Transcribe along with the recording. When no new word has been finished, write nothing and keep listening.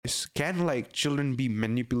can like children be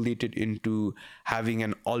manipulated into having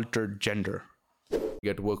an altered gender?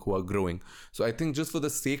 Get work who are growing. So I think just for the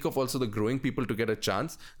sake of also the growing people to get a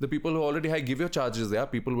chance, the people who already give your charges, yeah,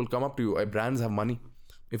 people will come up to you. Brands have money.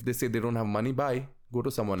 If they say they don't have money, bye, go to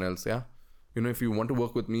someone else, yeah. If you want to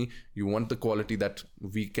work with me, you want the quality that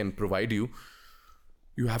we can provide you,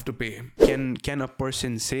 you have to pay. Can a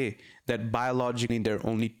person say that biologically there are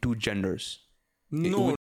only two genders?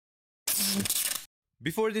 No.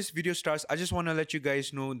 Before this video starts, I just want to let you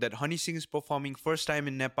guys know that Honey Singh is performing first time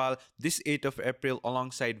in Nepal this 8th of April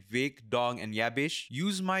alongside Vek, Dong and Yabesh.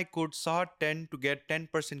 Use my code SAHAT10 to get 10%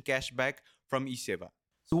 cashback from eSeva.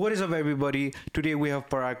 So what is up everybody? Today we have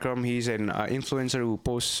Parakram. He's an influencer who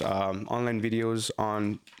posts online videos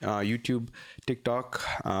on YouTube, TikTok.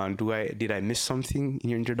 Did I miss something in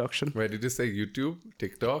your introduction? Where did you say YouTube,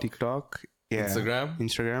 TikTok, yeah,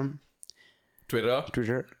 Instagram,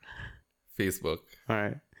 Twitter, Facebook. All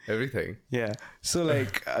right. Everything. Yeah. So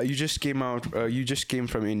like you just came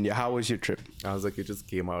from India. How was your trip? I was like, you just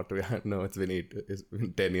came out. No, it's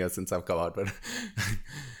been 10 years since I've come out, but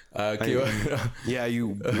yeah,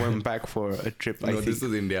 you went back for a trip. No, this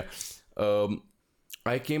is India.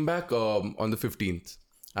 I came back on the 15th.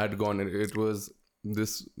 I'd gone. It was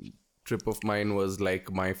this trip of mine was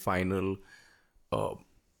like my final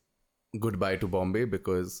goodbye to Bombay,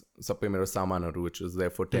 because Sappe Mera Saman, which was there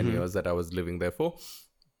for 10 years that I was living there for.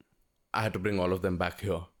 I had to bring all of them back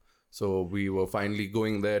here. So we were finally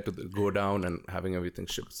going there to go down and having everything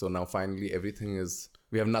shipped. So now finally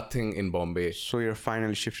we have nothing in Bombay. So you're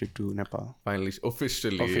finally shifted to Nepal? Finally,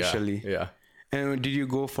 officially. Yeah. And did you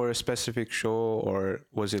go for a specific show, or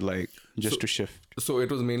was it like just to shift? So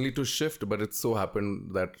it was mainly to shift, but it so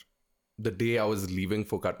happened that the day I was leaving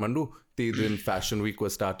for Kathmandu, then Fashion Week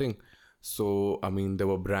was starting. So, I mean, there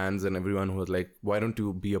were brands and everyone who was like, why don't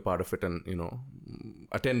you be a part of it and,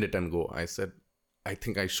 attend it and go? I said, I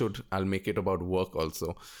think I should. I'll make it about work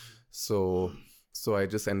also. So I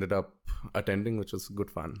just ended up attending, which was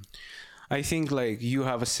good fun. I think like you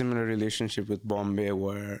have a similar relationship with Bombay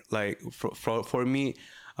where like for me,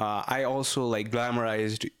 I also like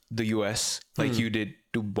glamorized the US like you did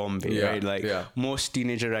to Bombay, right? Like most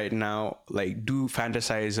teenagers right now like do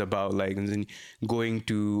fantasize about like going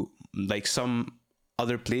to like some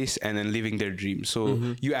other place and then living their dream.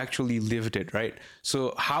 So you actually lived it, right?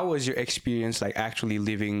 So how was your experience like actually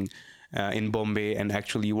living in Bombay and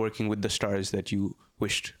actually working with the stars that you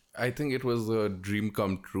wished? I think it was a dream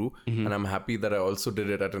come true, and I'm happy that I also did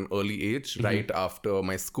it at an early age. Right after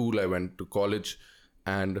my school, I went to college,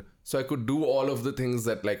 and so I could do all of the things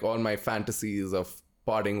that like all my fantasies of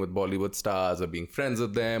partying with Bollywood stars or being friends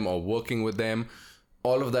with them or working with them.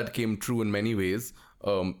 All of that came true in many ways.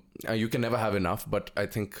 You can never have enough, but I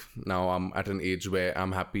think now I'm at an age where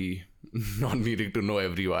I'm happy not needing to know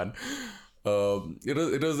everyone.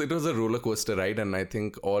 It was a roller coaster ride, and I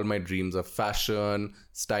think all my dreams of fashion,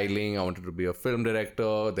 styling, I wanted to be a film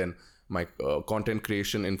director, then my content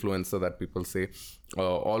creation influencer that people say,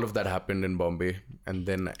 all of that happened in Bombay, and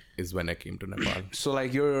then is when I came to Nepal. So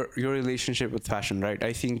like your relationship with fashion, right?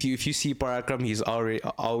 I think if you see Parakram, he's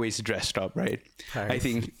always dressed up, right? Thanks. I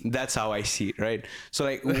think that's how I see it, right? So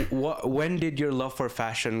like when did your love for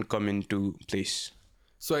fashion come into place?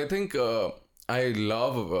 So I think I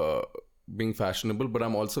love being fashionable, but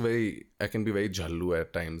I'm also I can be very jallu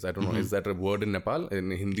at times. I don't know, is that a word in Nepal?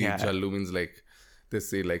 In Hindi, jallu means like, they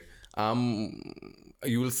say like,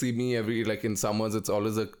 you will see me in summers, it's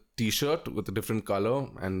always a t-shirt with a different color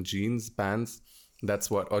and jeans, pants,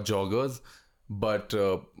 or joggers. But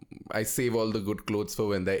I save all the good clothes for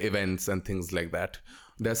when there are events and things like that.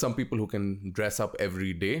 There are some people who can dress up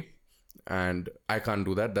every day, and I can't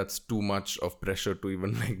do that. That's too much of pressure to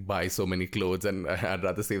even like buy so many clothes, and I'd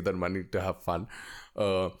rather save that money to have fun.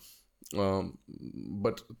 But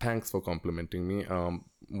thanks for complimenting me.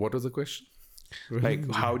 What was the question? Like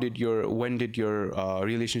when did your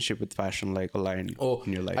relationship with fashion like align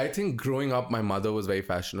in your life? I think growing up, my mother was very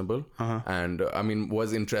fashionable and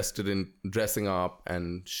was interested in dressing up,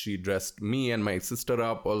 and she dressed me and my sister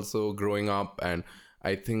up also growing up, and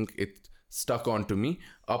I think it stuck onto me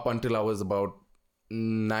up until I was about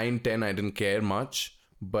 9-10. I didn't care much,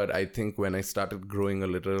 but I think when I started growing a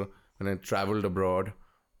little, when I traveled abroad,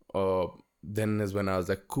 then is when I was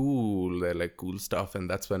like, cool, they're like cool stuff. And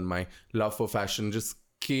that's when my love for fashion just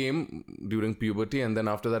came during puberty. And then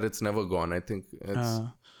after that, it's never gone. I think it's...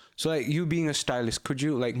 So like you being a stylist, could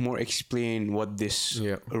you like more explain what this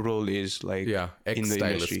role is like in the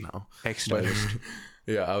industry? Now. Ex-stylist.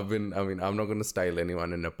 I'm not going to style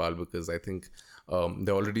anyone in Nepal because I think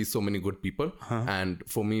there are already so many good people. And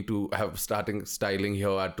for me to have starting styling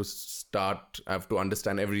here, I have to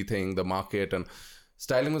understand everything, the market, and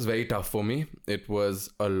styling was very tough for me. It was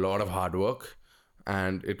a lot of hard work,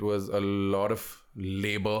 and it was a lot of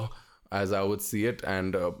labor, as I would see it.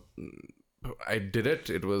 And I did it.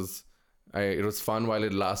 It was fun while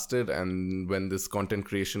it lasted. And when this content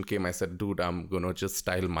creation came, I said, dude, I'm going to just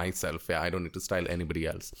style myself. Yeah, I don't need to style anybody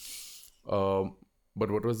else. But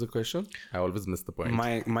what was the question? I always miss the point.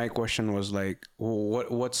 My question was like,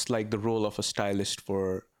 what's like the role of a stylist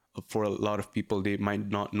for a lot of people? They might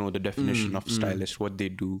not know the definition of stylist, what they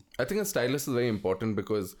do. I think a stylist is very important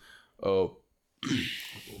because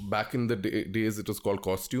back in the days it was called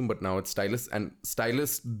costume, but now it's stylist. And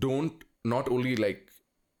stylists don't not only like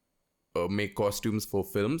make costumes for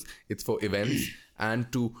films, it's for events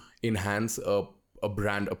and to enhance a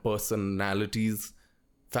brand, a personality's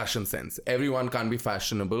fashion sense. Everyone can't be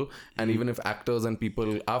fashionable, and even if actors and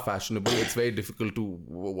people are fashionable, it's very difficult to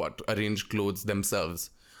arrange clothes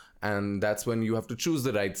themselves. And that's when you have to choose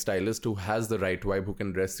the right stylist who has the right vibe, who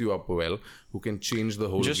can dress you up well, who can change the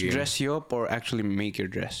whole Just game. dress you up or actually make your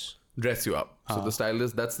dress? Dress you up. So the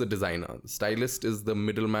stylist, that's the designer. The stylist is the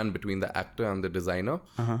middleman between the actor and the designer.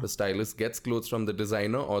 The stylist gets clothes from the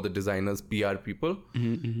designer or the designer's PR people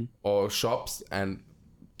or shops and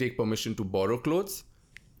take permission to borrow clothes.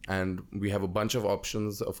 And we have a bunch of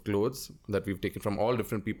options of clothes that we've taken from all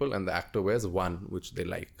different people, and the actor wears one which they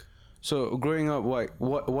like. So growing up,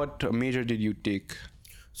 what major did you take?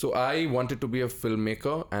 So I wanted to be a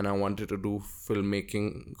filmmaker and I wanted to do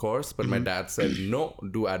filmmaking course, but my dad said, no,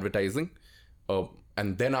 do advertising.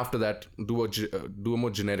 And then after that, do a more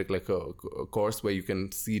generic, like a course where you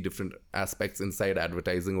can see different aspects inside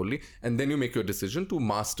advertising only. And then you make your decision to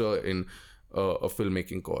master in a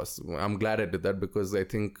filmmaking course. I'm glad I did that because I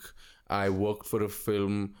think I worked for a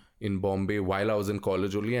film in Bombay while I was in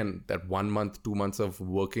college only, and that 1 month, 2 months of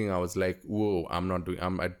working, I was like, whoa, I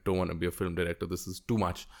don't want to be a film director. This is too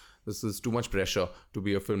much. This is too much pressure to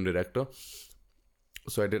be a film director.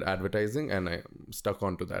 So I did advertising and I stuck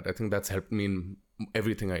on to that. I think that's helped me in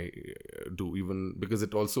everything I do, even because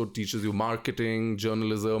it also teaches you marketing,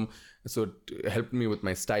 journalism. So it helped me with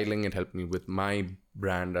my styling. It helped me with my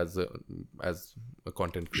brand as a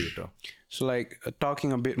content creator. So like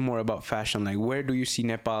talking a bit more about fashion, like where do you see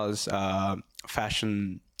Nepal's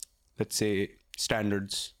fashion, let's say,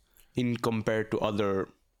 standards in compared to other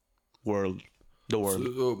the world?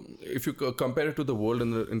 So, if you compare it to the world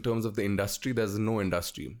in terms of the industry, there's no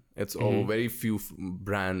industry. It's all very few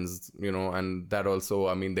brands, and that also,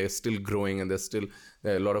 I mean, they're still growing and there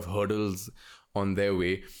are a lot of hurdles on their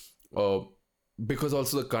way. Because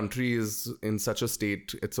also the country is in such a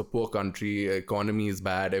state, it's a poor country, economy is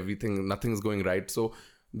bad, nothing's going right. So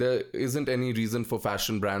there isn't any reason for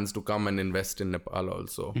fashion brands to come and invest in Nepal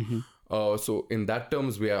also. So in that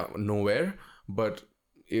terms, we are nowhere. But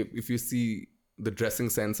if you see the dressing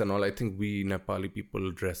sense and all, I think we Nepali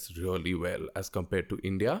people dress really well as compared to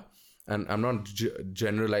India. And I'm not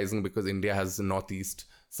generalizing because India has northeast,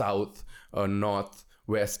 south, north,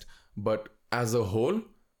 west. But as a whole,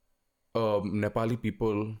 Nepali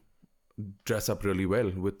people dress up really well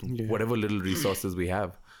with whatever little resources we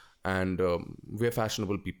have. And we're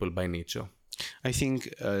fashionable people by nature. I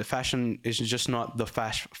think fashion is just not the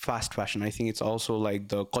fast fashion. I think it's also like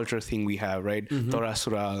the culture thing we have, right? Tora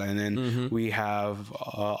Sural, and then we have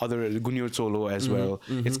other Gunyur Solo as well.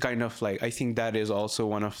 It's kind of like, I think that is also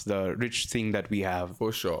one of the rich thing that we have.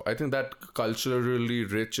 For sure. I think that culturally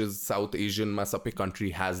rich is South Asian, Masapi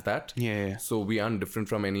country has that. Yeah. So we aren't different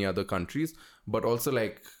from any other countries, but also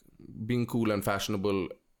like being cool and fashionable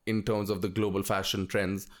in terms of the global fashion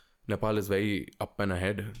trends. Nepal is very up and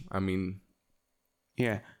ahead. I mean,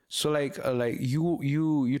 yeah. So like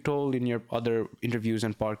you told in your other interviews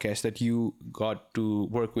and podcasts that you got to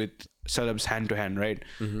work with celebs hand to hand, right?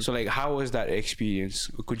 So like, how was that experience?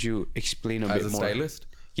 Could you explain a bit more? As a stylist?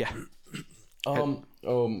 Yeah.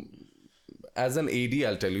 As an AD,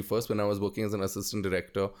 I'll tell you first, when I was working as an assistant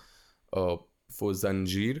director for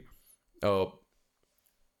Zanjeer,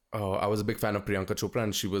 I was a big fan of Priyanka Chopra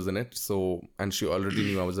and she was in it. So, and she already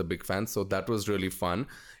knew I was a big fan. So that was really fun.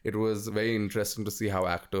 It was very interesting to see how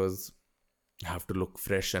actors have to look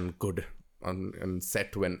fresh and good on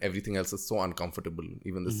set when everything else is so uncomfortable,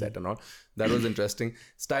 even the set and all. That was interesting.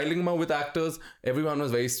 Styling with actors, everyone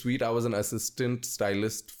was very sweet. I was an assistant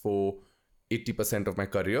stylist for 80% of my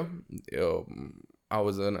career. I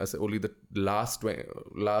was only the last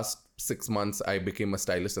 6 months I became a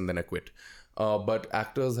stylist and then I quit. But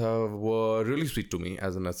actors were really sweet to me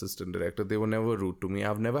as an assistant director. They were never rude to me.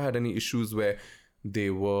 I've never had any issues where they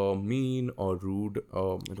were mean or rude.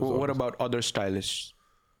 What about other stylists?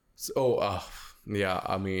 So, yeah,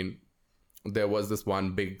 I mean, there was this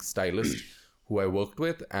one big stylist who I worked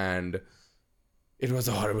with, and it was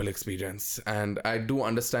a horrible experience. And I do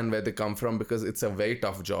understand where they come from, because it's a very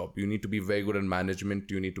tough job. You need to be very good at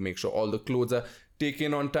management. You need to make sure all the clothes are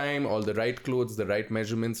taken on time, all the right clothes, the right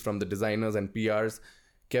measurements from the designers and PRs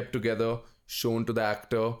kept together, shown to the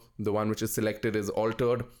actor. The one which is selected is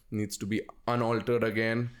altered, needs to be unaltered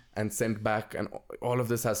again and sent back, and all of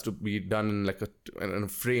this has to be done in like a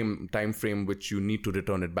time frame which you need to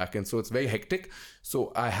return it back in. So it's very hectic.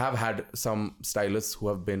 So I have had some stylists who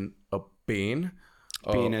have been a pain.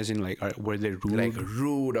 Pain as in, like, were they rude? Like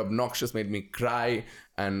rude, obnoxious, made me cry,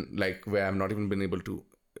 and like where I've not even been able to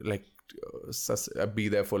like be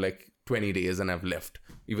there for like 20 days, and I've left.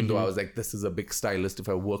 Even though I was like, this is a big stylist. If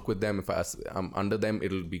I work with them, if I'm under them,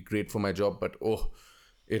 it'll be great for my job. But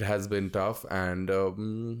it has been tough, and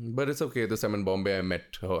but it's okay. This time in Bombay, I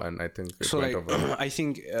met her, and I think it went over. I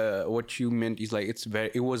think what you meant is like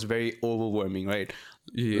it was very overwhelming, right?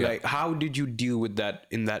 Yeah. Like, how did you deal with that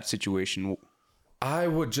in that situation? I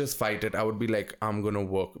would just fight it. I would be like, I'm gonna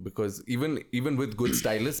work, because even with good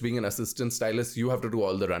stylists, being an assistant stylist, you have to do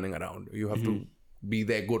all the running around. You have to be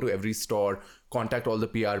there, go to every store, contact all the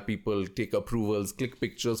PR people, take approvals, click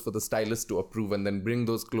pictures for the stylist to approve, and then bring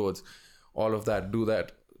those clothes. All of that, do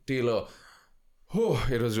that, tailor. Oh,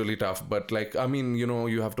 it was really tough. But like, I mean,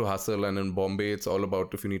 you have to hustle, and in Bombay, it's all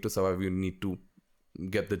about, if you need to survive, you need to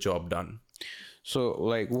get the job done. So,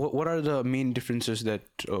 like, what are the main differences that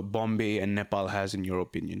Bombay and Nepal has, in your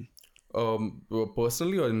opinion?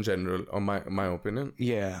 Personally or in general, or my opinion?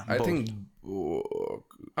 Yeah, I think,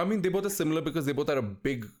 I mean, they both are similar, because they both are a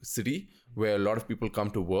big city where a lot of people come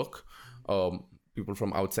to work, people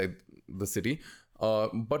from outside the city.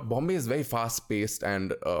 But Bombay is very fast paced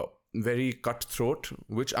and very cutthroat,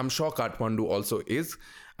 which I'm sure Kathmandu also is.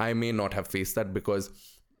 I may not have faced that, because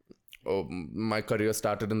my career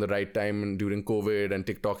started in the right time, and during COVID and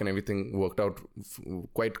TikTok and everything worked out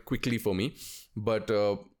quite quickly for me. But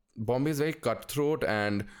Bombay is very cutthroat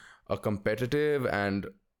and competitive and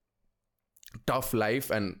tough life,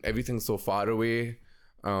 and everything's so far away.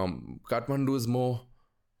 Kathmandu is more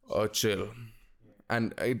chill,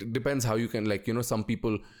 and it depends how you can, like, some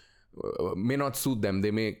people may not suit them. They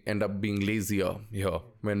may end up being lazier here.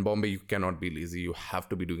 When Bombay, you cannot be lazy. You have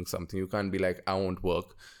to be doing something. You can't be like, I won't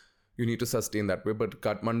work. You need to sustain that way. But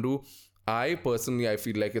Kathmandu, I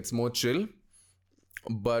feel like it's more chill.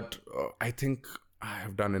 But I think I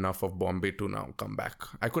have done enough of Bombay to now come back.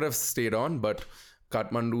 I could have stayed on, but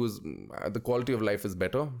Kathmandu's the quality of life is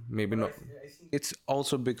better. Maybe not. It's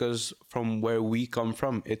also because from where we come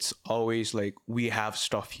from, it's always like we have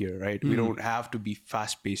stuff here, right? We don't have to be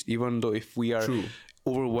fast paced. Even though if we are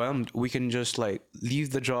overwhelmed, we can just like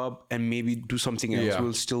leave the job and maybe do something else.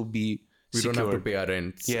 We'll still be secured. Don't have to pay our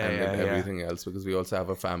rents and everything else, because we also have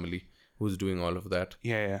a family who's doing all of that.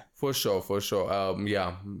 Yeah. For sure.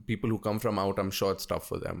 People who come from out, I'm sure it's tough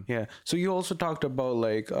for them. Yeah. So you also talked about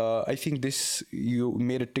like, I think you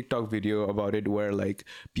made a TikTok video about it where like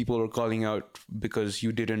people were calling out because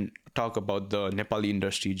you didn't talk about the Nepali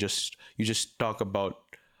industry. You just talk about,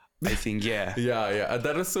 I think, yeah. Yeah.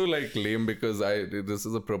 That is so like lame, because this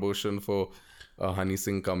is a promotion for Honey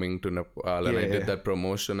Singh coming to Nepal, and I did that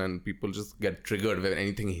promotion, and people just get triggered when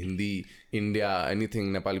anything Hindi, India,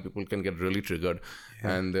 anything Nepali, people can get really triggered,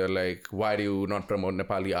 and they're like, why do you not promote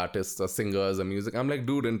Nepali artists or singers or music? I'm like,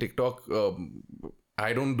 dude, in TikTok,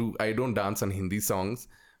 I don't dance on Hindi songs.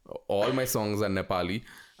 All my songs are Nepali.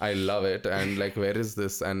 I love it, and like, where is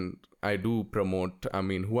this? And I do promote. I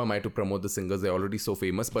mean, who am I to promote the singers? They're already so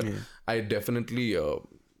famous, but I definitely.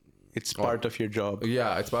 It's part of your job.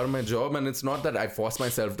 Yeah, it's part of my job, and it's not that I force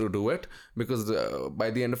myself to do it, because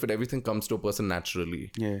by the end of it, everything comes to a person naturally.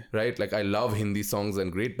 Yeah. Right? Like, I love Hindi songs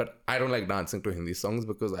and great, but I don't like dancing to Hindi songs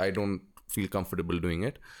because I don't feel comfortable doing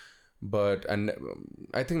it. And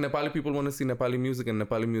I think Nepali people want to see Nepali music, and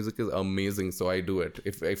Nepali music is amazing, so I do it.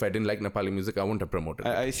 If I didn't like Nepali music, I wouldn't have promoted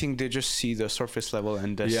it. I think they just see the surface level,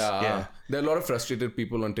 and that's, there are a lot of frustrated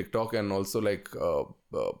people on TikTok, and also like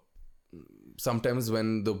sometimes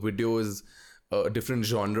when the video is a different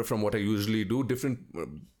genre from what I usually do, different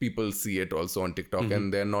people see it also on TikTok,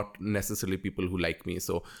 and they're not necessarily people who like me,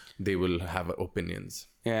 so they will have opinions.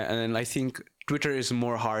 Yeah, and then I think Twitter is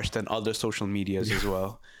more harsh than other social medias as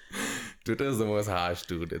well. Twitter is the most harsh,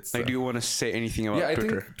 dude. It's like, do you want to say anything about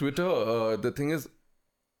Twitter? I think Twitter, the thing is,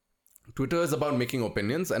 Twitter is about making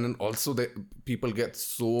opinions, and then also people get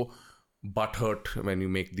so butthurt when you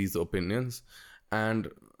make these opinions, and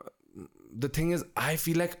the thing is, I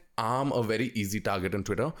feel like I'm a very easy target on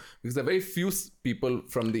Twitter because there are very few people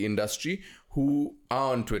from the industry who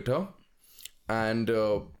are on Twitter, and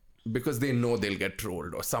because they know they'll get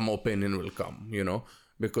trolled or some opinion will come, you know,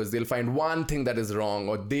 because they'll find one thing that is wrong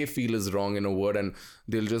or they feel is wrong in a word, and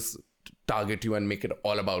they'll just target you and make it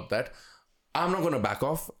all about that. I'm not going to back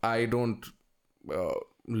off. I don't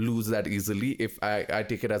lose that easily. If I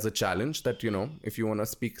take it as a challenge that, you know, if you want to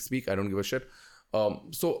speak, I don't give a shit.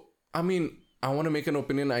 So, I mean, I want to make an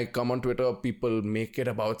opinion. I come on Twitter, people make it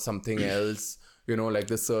about something else, you know, like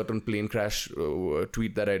this certain plane crash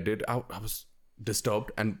tweet that I did. I was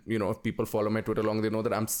disturbed, and, you know, if people follow my Twitter long, they know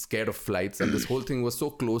that I'm scared of flights, and this whole thing was so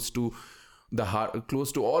close to the heart,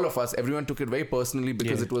 close to all of us. Everyone took it very personally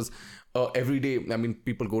because it was every day. I mean,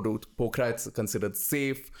 people go to Pokhara, it's considered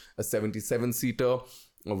safe, a 77-seater.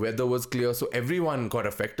 Weather was clear, so everyone got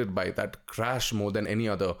affected by that crash more than any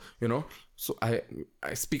other, you know. So I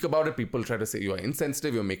speak about it. People try to say you are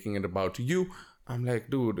insensitive, you're making it about you. I'm like,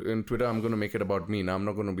 dude, in Twitter I'm going to make it about me. Now I'm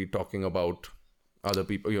not going to be talking about other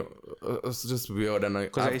people. You know, it's just weird. And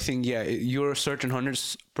because I think you're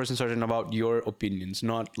 100% certain about your opinions,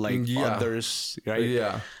 not like others, right?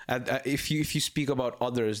 Yeah. If you speak about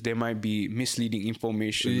others, there might be misleading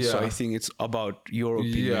information. So I think it's about your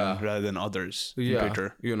opinion rather than others.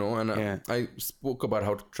 Twitter. You know, and I spoke about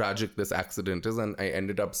how tragic this accident is, and I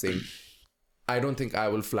ended up saying, I don't think I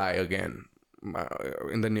will fly again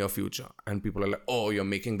in the near future. And people are like, oh, you're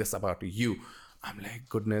making this about you. I'm like,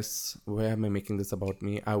 goodness, where am I making this about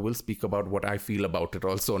me? I will speak about what I feel about it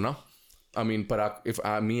also, no? I mean, if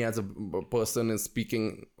me as a person is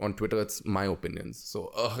speaking on Twitter, it's my opinions.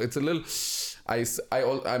 So it's a little,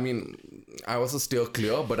 I mean, I also steer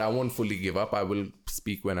clear, but I won't fully give up. I will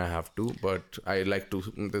speak when I have to, but I like to,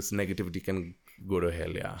 this negativity can go to hell,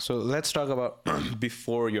 yeah. So let's talk about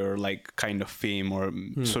before your like kind of fame or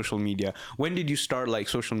social media. When did you start like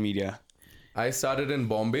social media? I started in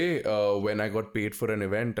Bombay when I got paid for an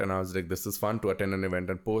event, and I was like, this is fun to attend an event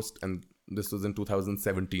and post. And this was in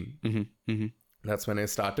 2017. That's when I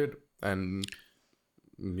started. And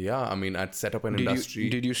yeah, I mean, I'd set up an industry.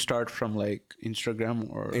 Did you start from like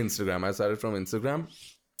Instagram or? Instagram. I started from Instagram.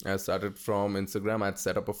 I'd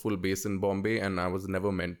set up a full base in Bombay, and I was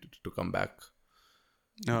never meant to come back.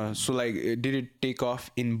 So like, did it take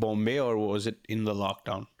off in Bombay or was it in the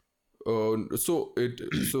lockdown? So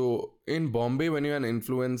in Bombay, when you're an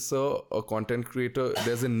influencer, a content creator,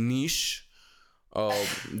 there's a niche.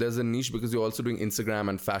 Because you're also doing Instagram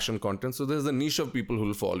and fashion content. So there's a niche of people who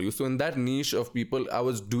will follow you. So in that niche of people, I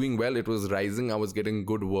was doing well. It was rising. I was getting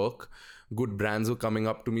good work. Good brands were coming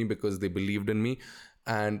up to me because they believed in me,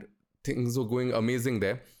 and things were going amazing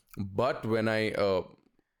there. But when I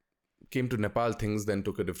came to Nepal, things then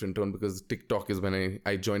took a different turn, because TikTok is when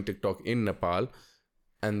I joined TikTok in Nepal.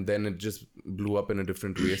 And then it just blew up in a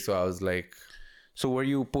different way. So I was like... So were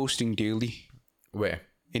you posting daily? Where?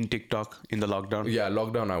 In TikTok, in the lockdown? Yeah,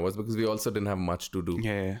 lockdown I was, because we also didn't have much to do.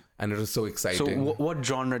 Yeah. And it was so exciting. So what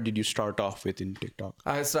genre did you start off with in TikTok?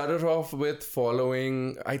 I started off with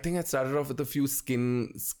following... I think I started off with a few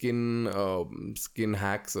skin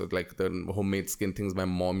hacks, like the homemade skin things my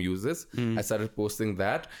mom uses. I started posting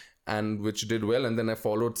that, and which did well. And then I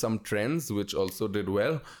followed some trends, which also did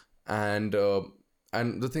well. And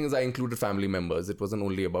the thing is, I included family members. It wasn't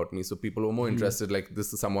only about me. So people were more interested, like,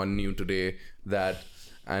 this is someone new today,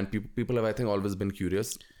 and people have, I think, always been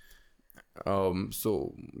curious.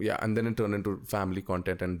 So, yeah. And then it turned into family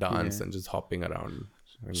content and dance and just hopping around.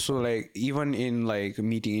 So, like, even in, like,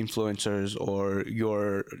 meeting influencers or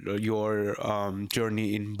your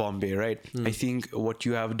journey in Bombay, right? I think what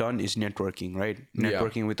you have done is networking, right?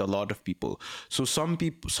 Networking with a lot of people. So some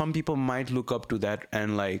people might look up to that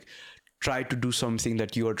and, like, try to do something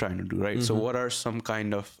that you are trying to do, right? So what are some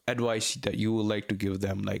kind of advice that you would like to give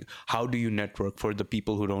them? Like, how do you network for the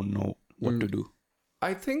people who don't know what to do?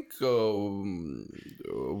 I think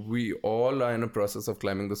we all are in a process of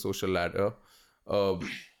climbing the social ladder. I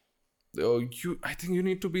think you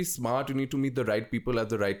need to be smart. You need to meet the right people at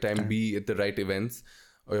the right time, be at the right events.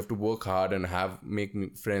 Or you have to work hard and make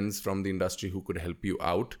friends from the industry who could help you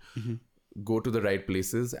out. Go to the right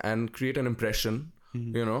places and create an impression,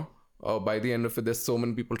 you know. By the end of it, there's so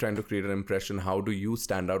many people trying to create an impression. How do you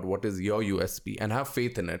stand out? What is your USP? And have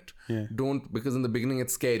faith in it. Because in the beginning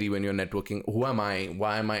it's scary when you're networking. Who am I?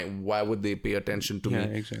 Why would they pay attention to me?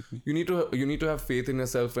 Exactly. You need to have faith in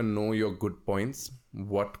yourself and know your good points.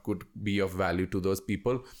 What could be of value to those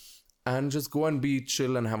people? And just go and be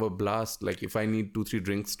chill and have a blast. Like, if I need 2-3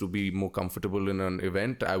 drinks to be more comfortable in an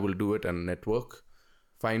event, I will do it and network.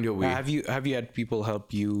 Find your way. Have you had people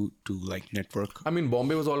help you to, like, network? I mean,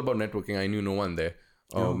 Bombay was all about networking. I knew no one there.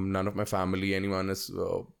 None of my family, anyone is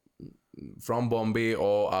from Bombay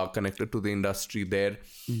or are connected to the industry there.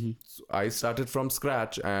 So I started from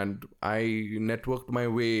scratch, and I networked my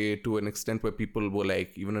way to an extent where people were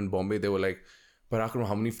like, even in Bombay, they were like, Parakram,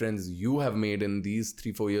 how many friends you have made in these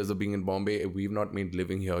 3-4 years of being in Bombay? We've not made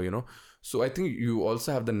living here, you know. So I think you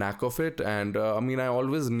also have the knack of it. And I mean, I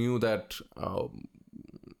always knew that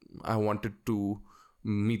I wanted to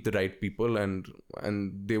meet the right people, and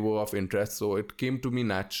they were of interest. So it came to me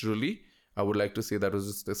naturally. I would like to say that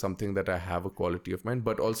was just something that I have a quality of mine.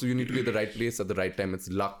 But also you need to be at the right place at the right time. It's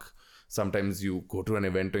luck. Sometimes you go to an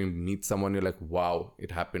event or you meet someone, you're like, wow,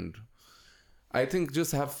 it happened. I think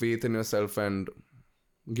just have faith in yourself and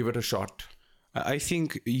give it a shot. I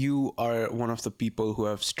think you are one of the people who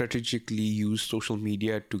have strategically used social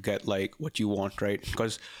media to get like what you want, right?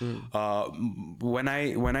 Because when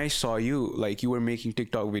I saw you, like you were making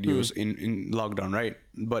TikTok videos in lockdown, right?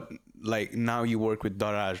 But like now you work with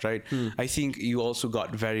Daraj, right? I think you also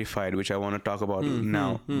got verified, which I want to talk about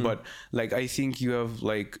now. But like I think you have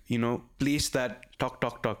like, you know, placed that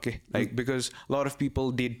talk, okay? Like because a lot of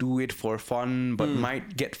people, they do it for fun, but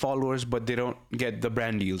might get followers, but they don't get the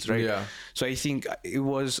brand deals, right? Yeah. So I think it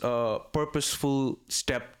was a purposeful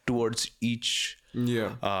step towards each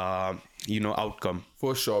outcome.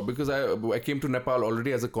 For sure, because I came to Nepal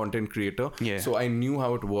already as a content creator. So I knew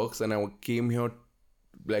how it works, and I came here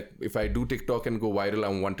like if I do TikTok and go viral,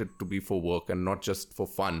 I want it to be for work and not just for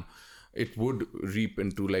fun. It would reap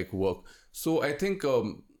into like work. So I think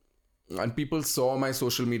and people saw my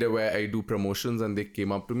social media where I do promotions and they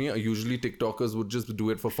came up to me. Usually TikTokers would just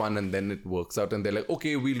do it for fun and then it works out and they're like,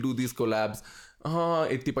 okay, we'll do these collabs.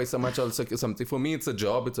 80 paisa ma chal sake something. For me, it's a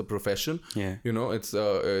job, it's a profession. You know, it's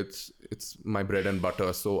my bread and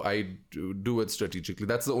butter. So I do it strategically.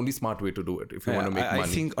 That's the only smart way to do it if you want to make money. I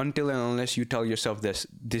think until and unless you tell yourself this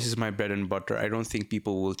is my bread and butter, I don't think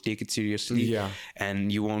people will take it seriously.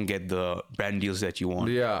 And you won't get the brand deals that you want.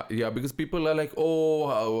 Because people are like,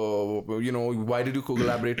 why did you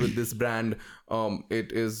collaborate with this brand?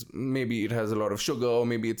 Maybe it has a lot of sugar, or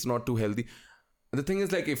maybe it's not too healthy. The thing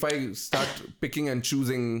is, like, if I start picking and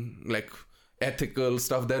choosing like ethical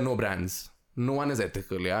stuff, there are no brands. No one is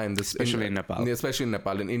ethical, Especially in Nepal. Especially in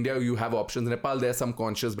Nepal. In India, you have options. In Nepal, there are some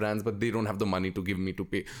conscious brands, but they don't have the money to give me to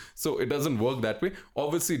pay. So it doesn't work that way.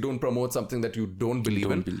 Obviously, don't promote something that you don't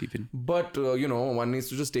believe in. But, one needs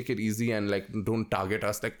to just take it easy and like don't target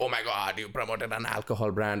us like, oh my God, you promoted an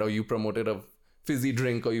alcohol brand or you promoted a fizzy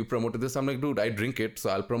drink or you promoted this. I'm like, dude, I drink it, so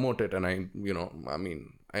I'll promote it. And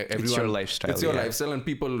it's your lifestyle. It's your lifestyle, and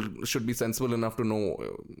people should be sensible enough to know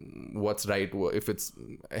what's right, if it's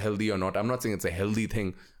healthy or not. I'm not saying it's a healthy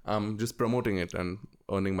thing. I'm just promoting it and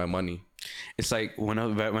earning my money. It's like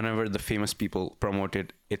whenever the famous people promote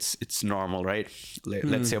it, it's normal, right?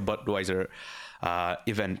 Let's say a Budweiser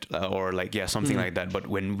event or something like that. But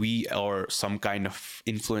when we or some kind of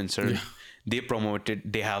influencer, they promote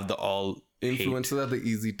it, they have the all influencers are the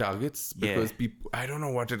easy targets because people, I don't know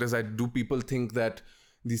what it is. Do people think that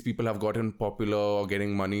these people have gotten popular or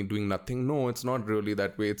getting money doing nothing? No, it's not really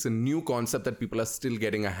that way. It's a new concept that people are still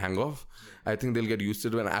getting a hang of. I think they'll get used to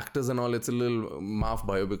it. When actors and all, it's a little maaf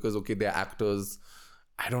bio because, okay, they're actors.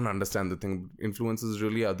 I don't understand the thing. Influencers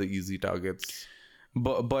really are the easy targets.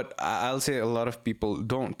 But I'll say a lot of people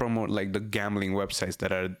don't promote like the gambling websites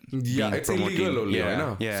that are it's illegal only.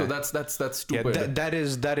 So that's stupid.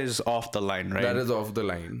 That is off the line, right? That is off the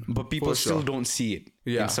line. But people still don't see it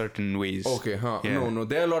in certain ways. Okay, no.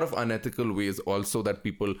 There are a lot of unethical ways also that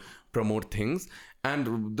people promote things.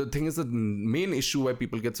 And the thing is, the main issue why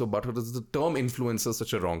people get so butthurt is the term influencer is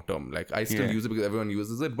such a wrong term. Like I still use it because everyone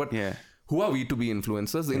uses it, but who are we to be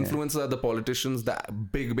influencers? The influencers are the politicians, the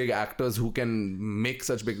big actors who can make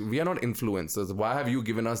such big... We are not influencers. Why have you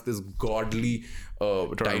given us this godly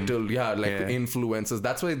title? Influencers.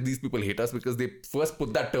 That's why these people hate us, because they first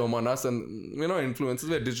put that term on us. And, influencers,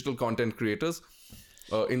 we're digital content creators,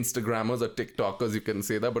 Instagrammers or TikTokers, you can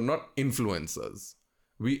say that, but not influencers.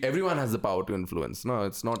 Everyone has the power to influence. No,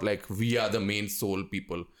 it's not like we are the main sole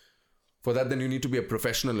people. For that, then you need to be a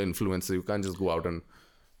professional influencer. You can't just go out and...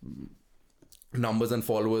 numbers and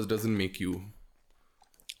followers doesn't make you.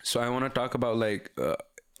 So I want to talk about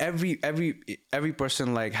every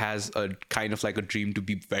person has a kind of like a dream to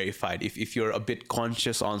be verified if you're a bit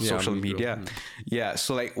conscious on social media.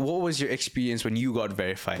 So what was your experience when you got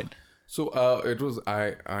verified? So it was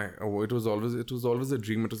always a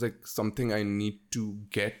dream. It was like something I need to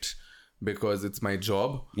get because it's my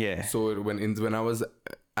job. So when I was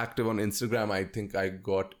active on Instagram, I think I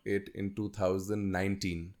got it in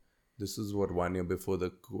 2019. This is 1 year before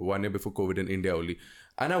COVID in India only.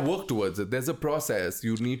 And I worked towards it. There's a process.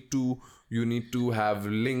 You need to you need to have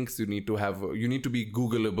links, you need to be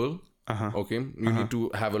Googleable. Okay, you need to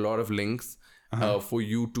have a lot of links for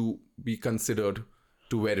you to be considered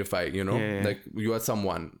to verify, like you are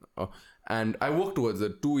someone. And I worked towards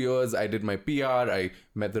it. 2 years, I did my PR. I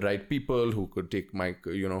met the right people who could take my,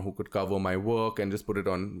 who could cover my work and just put it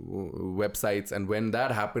on websites. And when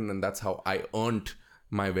that happened, and that's how I earned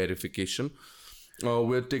my verification.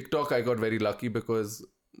 With TikTok, I got very lucky because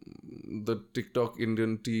the TikTok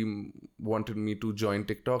Indian team wanted me to join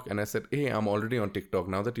TikTok, and I said, hey, I'm already on TikTok.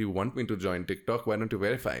 Now that you want me to join TikTok, why don't you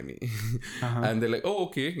verify me? And they're like, oh,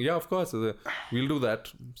 okay, yeah, of course, we'll do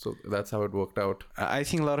that. So that's how it worked out. I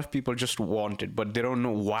think a lot of people just want it, but they don't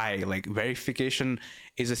know why. Like, verification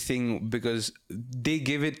is a thing because they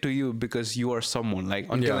give it to you because you are someone. Like,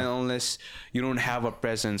 until and unless you don't have a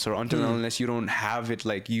presence, or until and unless you don't have it,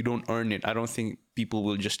 like, you don't earn it, I don't think people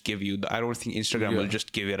will just give you. I don't think Instagram will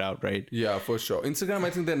just give it out, right? Yeah, for sure. Instagram, I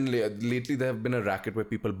think then lately there have been a racket where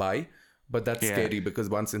people buy, but that's scary because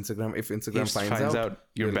if Instagram finds out,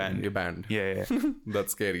 you're banned. You're banned. Yeah.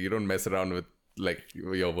 That's scary. You don't mess around with like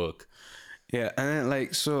your work. Yeah, and then,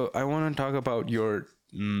 like, so I want to talk about your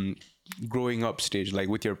growing up stage, like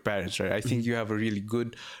with your parents, right? I think you have a really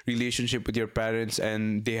good relationship with your parents,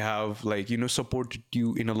 and they have, like, supported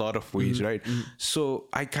you in a lot of ways, right? So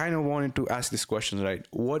I kind of wanted to ask this question, right?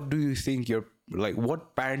 What do you think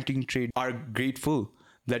what parenting traits are grateful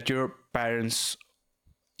that your parents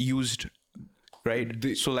used,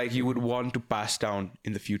 right? So like you would want to pass down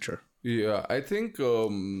in the future? Yeah, I think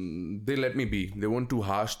they let me be. They weren't too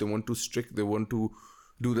harsh. They weren't too strict. They weren't too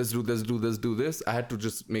do this. I had to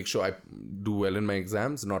just make sure I do well in my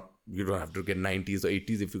exams. You don't have to get 90s or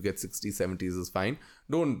 80s. If you get 60s, 70s is fine.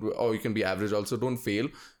 Or you can be average also. Don't fail,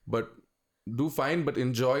 but do fine, but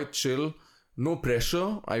enjoy, chill. No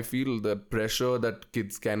pressure. I feel the pressure that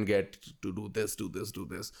kids can get to do this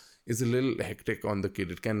is a little hectic on the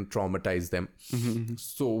kid. It can traumatize them.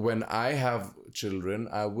 So when I have children,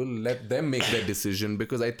 I will let them make their decision,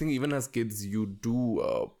 because I think even as kids, you do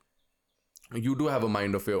have a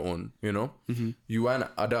mind of your own, You are an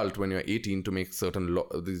adult when you're 18 to make certain law.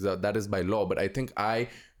 That is by law. But I think I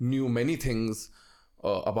knew many things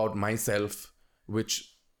about myself,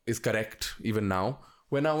 which is correct even now.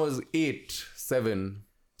 When I was 8, 7,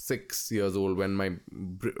 6 years old, when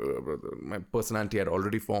my personality had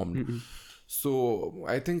already formed. So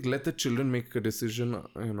I think let the children make a decision,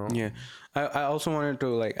 Yeah. I also wanted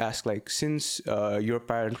to ask, since your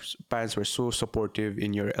parents were so supportive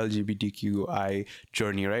in your LGBTQI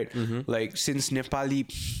journey, right? Since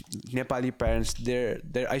Nepali parents,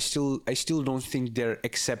 I still don't think they're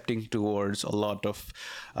accepting towards a lot of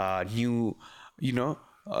new,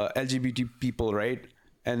 LGBT people, right?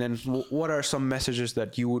 And then what are some messages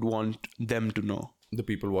that you would want them to know? The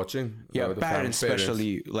people watching? Yeah, the parents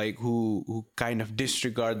especially, who kind of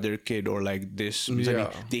disregard their kid, or this.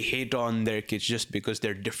 They hate on their kids just because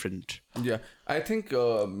they're different. Yeah, I think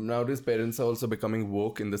nowadays parents are also becoming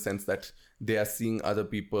woke in the sense that they are seeing other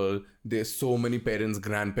people. There's so many parents,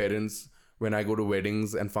 grandparents. When I go to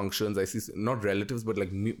weddings and functions, I see not relatives, but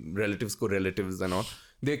relatives co-relatives and all.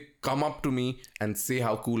 They come up to me and say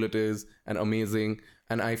how cool it is and amazing.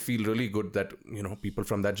 And I feel really good that, people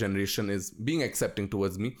from that generation is being accepting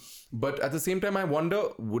towards me. But at the same time, I wonder,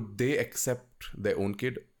 would they accept their own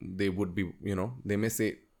kid? They would be, they may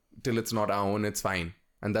say, till it's not our own, it's fine.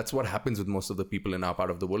 And that's what happens with most of the people in our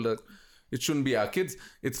part of the world. It shouldn't be our kids.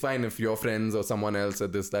 It's fine if your friends or someone else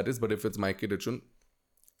said this, that is. But if it's my kid, it shouldn't.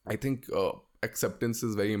 I think acceptance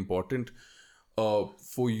is very important.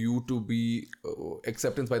 For you to be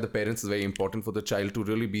acceptance by the parents is very important for the child to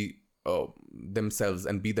really be themselves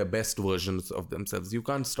and be the best versions of themselves. You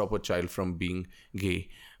can't stop a child from being gay,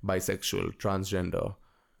 bisexual, transgender,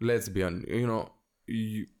 lesbian.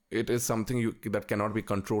 It is something that cannot be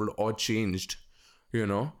controlled or changed.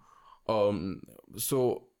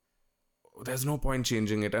 So there's no point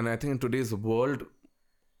changing it. And I think in today's world,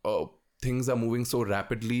 things are moving so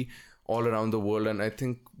rapidly all around the world, and I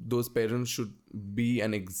think those parents should be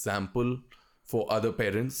an example for other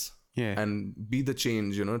parents. Yeah. And be the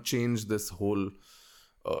change, change this whole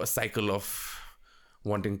cycle of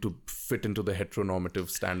wanting to fit into the heteronormative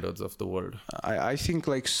standards of the world. I think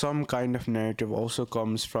some kind of narrative also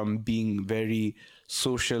comes from being very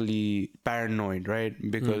socially paranoid, right?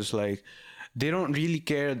 Because they don't really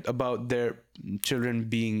care about their children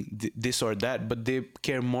being this or that, but they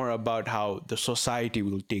care more about how the society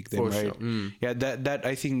will take them. For Right? sure. Yeah, that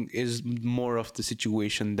I think is more of the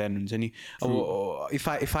situation than any. If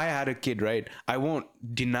I had a kid, right, I won't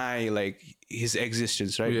deny like his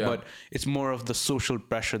existence, right? Yeah. But it's more of the social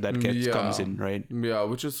pressure that comes in, right? Yeah,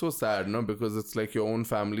 which is so sad, no? Because it's like your own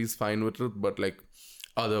family's fine with it, but like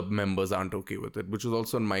other members aren't okay with it, which was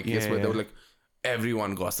also in my case, where they were like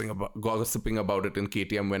everyone gossiping about it in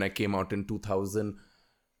KTM when I came out in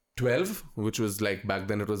 2012, which was like back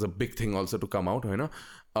then it was a big thing also to come out, you know.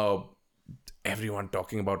 Everyone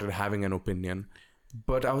talking about it, having an opinion.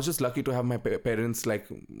 But I was just lucky to have my parents, like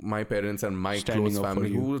my parents and my close family,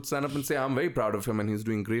 who would stand up and say, I'm very proud of him and he's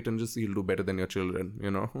doing great and just he'll do better than your children, you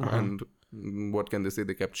know. And what can they say?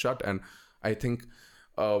 They kept shut. And I think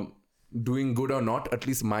doing good or not, at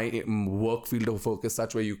least my work field of focus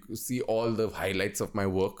such where you see all the highlights of my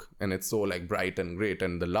work and it's so like bright and great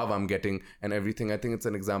and the love I'm getting and everything. I think it's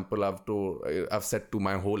an example I've said to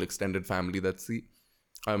my whole extended family that, see,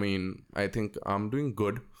 I mean, I think I'm doing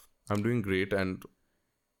good. I'm doing great, and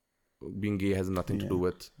being gay has nothing to do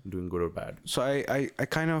with doing good or bad. So I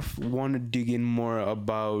kind of want to dig in more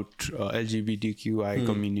about LGBTQI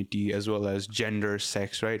community as well as gender,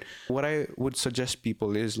 sex, right? What I would suggest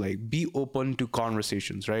people is like be open to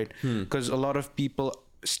conversations, right? Because a lot of people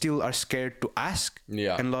still are scared to ask,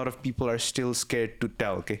 and a lot of people are still scared to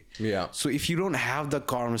tell. Okay, so if you don't have the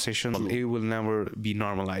conversation, it will never be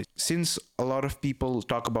normalized. Since a lot of people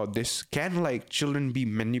talk about this, can like children be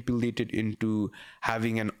manipulated into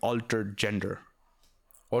having an altered gender?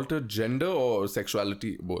 Altered gender or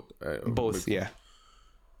sexuality? Both. Both, yeah.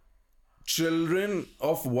 Children,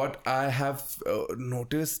 of what I have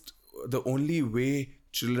noticed, the only way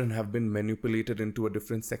children have been manipulated into a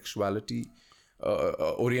different sexuality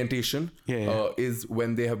orientation is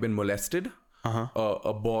when they have been molested.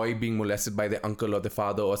 A boy being molested by their uncle or the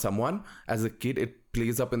father or someone as a kid, it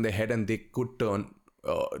plays up in their head and they could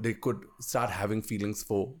start having feelings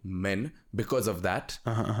for men because of that,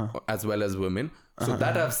 as well as women. So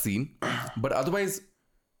that I've seen. But otherwise,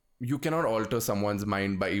 you cannot alter someone's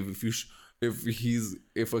mind by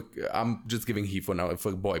I'm just giving he for now, if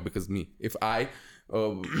a boy, because me, if there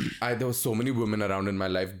were so many women around in my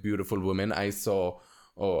life, beautiful women. I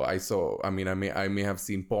mean, I may have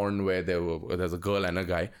seen porn where there's a girl and a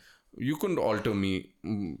guy. You couldn't alter me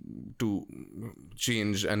to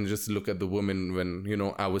change and just look at the woman when, you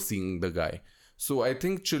know, I was seeing the guy. So I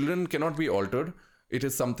think children cannot be altered. It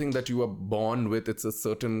is something that you are born with. It's a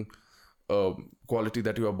certain quality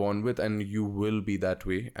that you are born with, and you will be that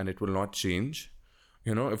way, and it will not change.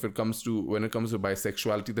 You know, when it comes to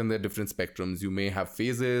bisexuality, then there are different spectrums. You may have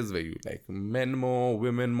phases where you like men more,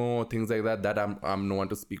 women more, things like that. That I'm no one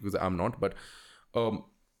to speak with. I'm not. But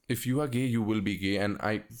if you are gay, you will be gay. And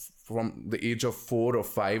from the age of 4 or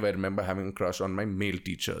 5, I remember having a crush on my male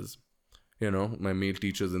teachers. You know, my male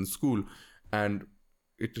teachers in school, and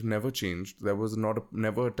it never changed. There was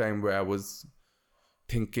never a time where I was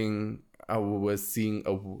thinking I was seeing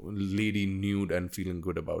a lady nude and feeling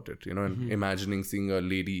good about it, you know, and imagining seeing a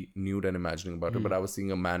lady nude and imagining about it. But I was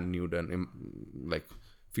seeing a man nude and like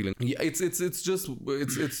feeling. Yeah, it's just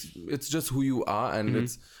who you are, and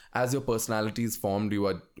it's as your personality is formed. You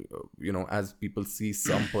are, you know, as people see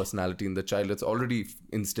some personality in the child, it's already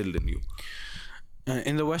instilled in you.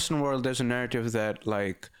 In the Western world, there's a narrative that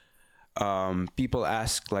like people are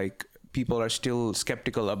still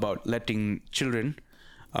skeptical about letting children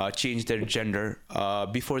change their gender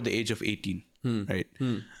before the age of 18, right?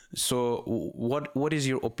 So what is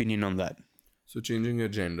your opinion on that? So changing your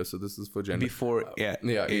gender, so this is for gender before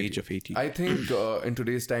age of 18. I think in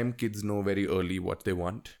today's time, kids know very early what they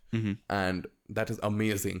want, and that is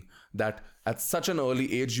amazing that at such an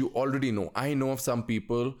early age you already know. I know of some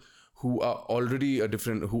people who are already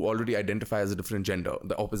who already identify as a different gender,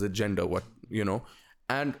 the opposite gender,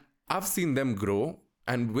 and I've seen them grow.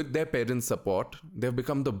 And with their parents' support, they've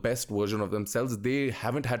become the best version of themselves. They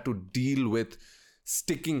haven't had to deal with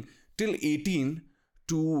sticking till 18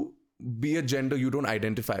 to be a gender you don't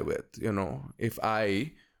identify with. You know, if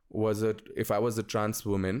I was a trans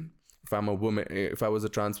woman, if I was a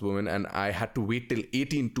trans woman and I had to wait till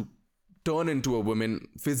 18 to turn into a woman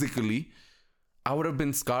physically, I would have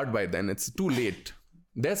been scarred by then. It's too late.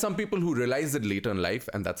 There's some people who realize it later in life,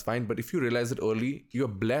 and that's fine. But if you realize it early, you're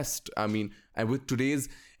blessed. I mean, and with today's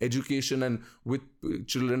education and with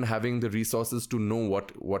children having the resources to know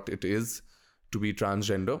what it is to be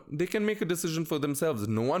transgender, they can make a decision for themselves.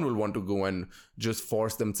 No one will want to go and just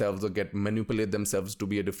force themselves or manipulate themselves to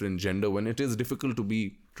be a different gender when it is difficult to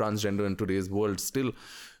be transgender in today's world still.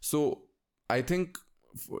 So I think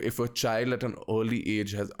if a child at an early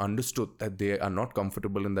age has understood that they are not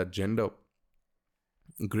comfortable in that gender,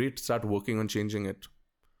 great, start working on changing it.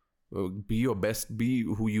 Be your best, be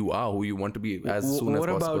who you are, who you want to be as soon as possible. What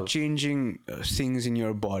about changing things in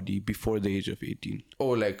your body before the age of 18?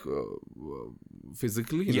 Oh, like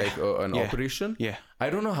physically, like an operation? Yeah. I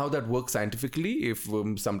don't know how that works scientifically. If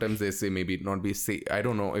sometimes they say maybe it not be safe. I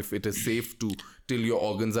don't know if it is safe to till your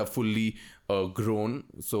organs are fully grown.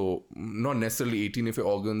 So not necessarily 18 if your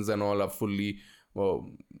organs and all are fully,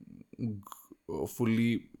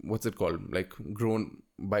 what's it called? Like grown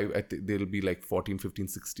by, I think they'll be like 14, 15,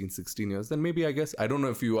 16 years. Then maybe, I guess, I don't know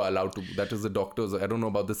if you are allowed to, that is the doctors. I don't know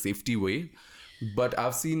about the safety way, but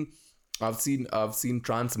I've seen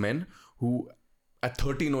trans men who at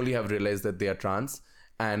 13 only have realized that they are trans,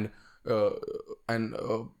 and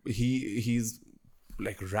he's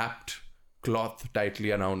like wrapped cloth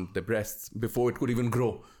tightly around the breasts before it could even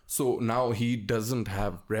grow. So now he doesn't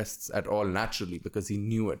have breasts at all naturally because he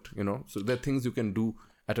knew it, So there are things you can do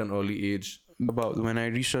at an early age. About when I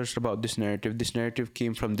researched about this narrative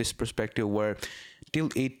came from this perspective where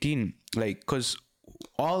till 18, like, because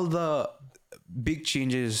all the big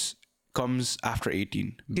changes comes after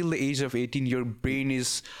 18. Till the age of 18, your brain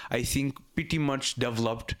is, I think, pretty much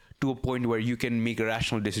developed to a point where you can make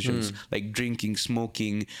rational decisions, like drinking,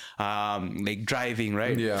 smoking, like driving,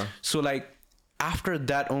 right? Yeah. So like after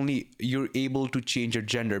that only you're able to change your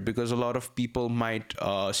gender, because a lot of people might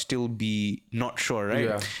still be not sure, right?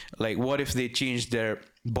 Yeah. Like what if they change their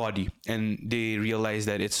body and they realize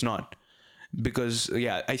that it's not? Because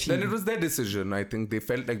I think then it was their decision. I think they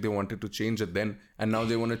felt like they wanted to change it then, and now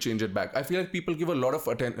they want to change it back. I feel like people give a lot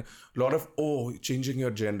of changing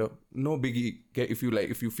your gender, no biggie. If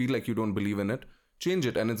you feel like you don't believe in it, change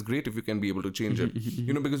it, and it's great if you can be able to change it.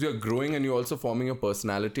 Because you're growing and you're also forming your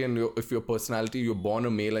personality, and if your personality, you're born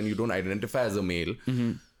a male and you don't identify as a male,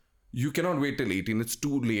 you cannot wait till 18. It's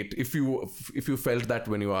too late. If you felt that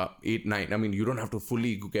when you are 8, 9, I mean, you don't have to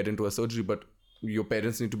fully get into a surgery, but your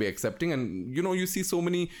parents need to be accepting. And you see so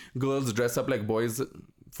many girls dress up like boys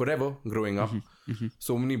forever growing up.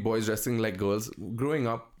 So many boys dressing like girls growing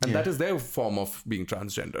up, and that is their form of being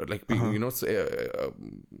transgender, like being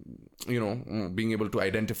being able to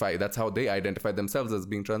identify. That's how they identify themselves, as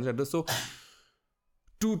being transgender. So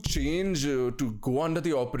to change, to go under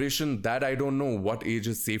the operation, that I don't know what age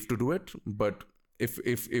is safe to do it, but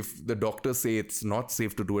if the doctors say it's not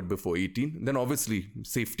safe to do it before 18, then obviously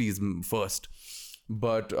safety is first.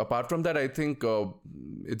 But apart from that, I think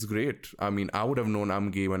it's great. I mean, I would have known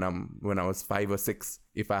I'm gay when I was 5 or 6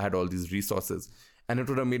 if I had all these resources, and it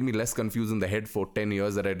would have made me less confused in the head for 10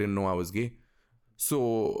 years that I didn't know I was gay.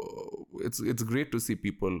 So it's great to see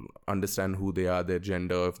people understand who they are, their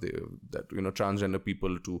gender, if they transgender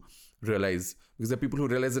people to realize, because there are people who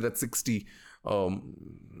realize it at 60,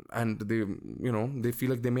 and they feel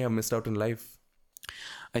like they may have missed out in life.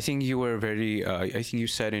 I think you were I think you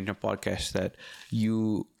said in a podcast that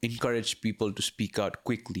you encourage people to speak out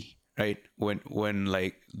quickly, right? When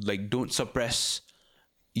like don't suppress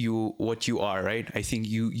what you are, right? I think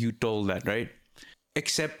you told that, right?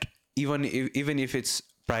 Except even if it's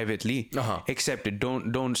privately, accept it.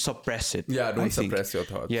 Don't suppress it. Yeah, don't suppress your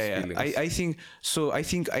thoughts. Yeah. I think so. I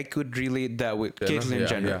think I could relate that with Caitlyn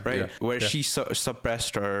Jenner, right? Where she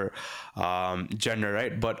suppressed her gender,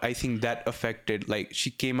 right? But I think that affected, like, she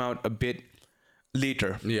came out a bit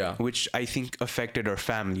later, which I think affected her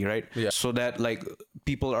family, right? So that like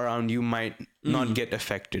people around you might not get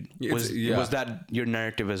affected. Was that your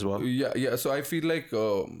narrative as well? Yeah. So I feel like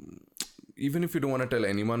even if you don't want to tell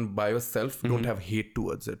anyone, by yourself, don't have hate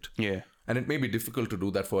towards it. Yeah. And it may be difficult to do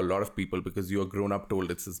that for a lot of people, because you are grown up told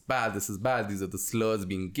this is bad, these are the slurs,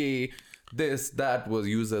 being gay, that was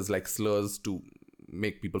used as like slurs to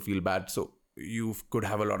make people feel bad. So you could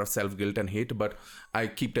have a lot of self-guilt and hate, but I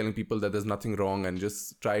keep telling people that there's nothing wrong, and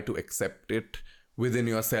just try to accept it within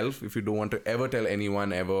yourself. If you don't want to ever tell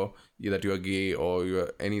anyone ever that you're gay or you're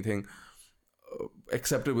anything,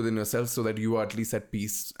 accept it within yourself, so that you are at least at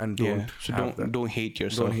peace, and don't hate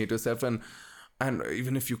yourself. Don't hate yourself, and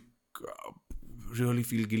even if you really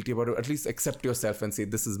feel guilty about it, at least accept yourself and say,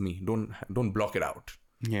 this is me. Don't block it out.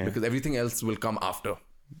 Because everything else will come after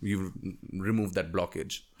you remove that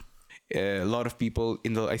blockage. A lot of people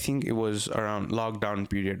I think it was around lockdown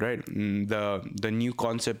period, right? The new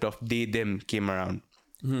concept of they them came around.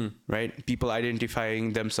 Right, people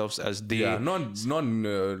identifying themselves as they. Yeah, not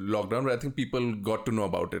lockdown, but I think people got to know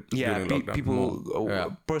about it. Yeah, during lockdown.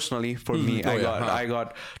 People personally, for me, I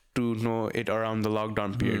got to know it around the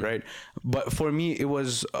lockdown period, right? But for me, it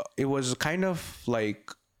was kind of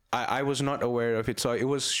like I was not aware of it, so it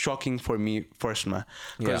was shocking for me first,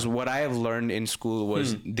 because what I have learned in school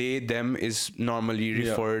was they them is normally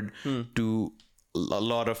referred to a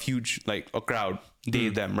lot of huge, like a crowd, they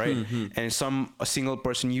them, right? And a single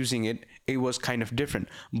person using it, it was kind of different.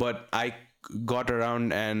 But I got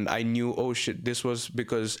around and I knew, oh shit, this was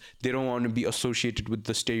because they don't want to be associated with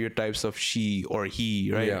the stereotypes of she or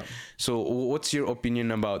he, right? Yeah. So what's your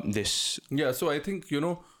opinion about this? Yeah, so I think,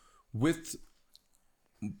 with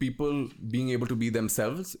people being able to be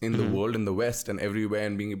themselves in the world, in the West and everywhere,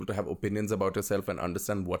 and being able to have opinions about yourself and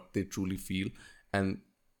understand what they truly feel, and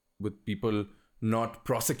with people not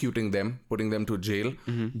prosecuting them, putting them to jail,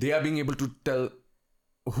 they are being able to tell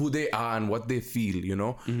who they are and what they feel.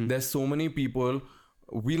 There's so many people,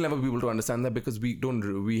 we'll never be able to understand that because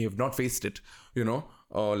we have not faced it.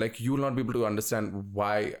 Like, you will not be able to understand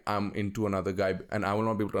why I'm into another guy, and I will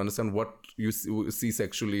not be able to understand what you see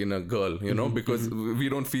sexually in a girl, because we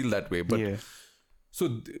don't feel that way. But so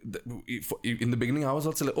in the beginning I was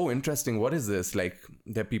also like, oh, interesting, what is this? Like,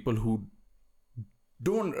 there are people who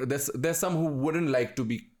don't, there's some who wouldn't like to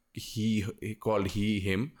be called he,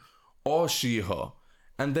 him, or she, her.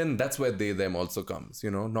 And then that's where they, them also comes,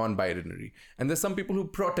 non-binary. And there's some people who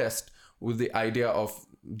protest with the idea of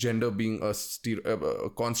gender being a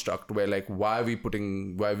construct where, like, why are we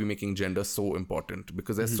making gender so important?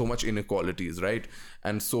 Because there's so much inequalities, right?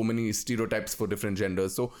 And so many stereotypes for different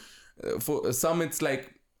genders. So for some, it's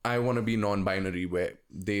like, I want to be non-binary, where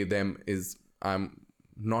they, them is, I'm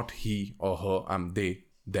not he or her, I'm they,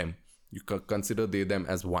 them. You consider they, them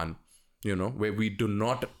as one, where we do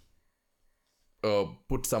not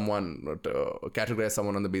categorize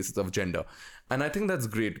someone on the basis of gender. And I think that's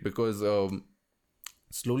great, because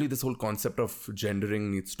slowly this whole concept of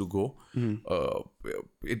gendering needs to go.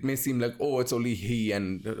 It may seem like, oh, it's only he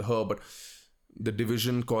and her, but the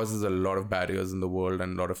division causes a lot of barriers in the world,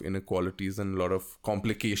 and a lot of inequalities, and a lot of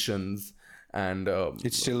complications. And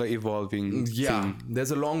it's still an evolving thing.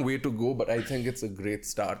 There's a long way to go, but I think it's a great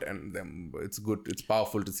start, and it's good, it's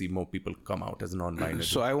powerful to see more people come out as non-binary.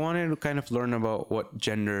 So I wanted to kind of learn about what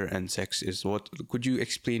gender and sex is. What could you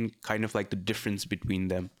explain kind of like the difference between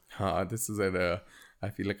them? This is I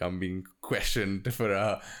feel like I'm being questioned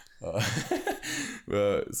for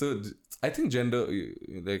so I think gender,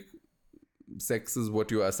 like, sex is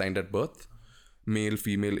what you are assigned at birth. Male,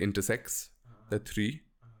 female, intersex, the three,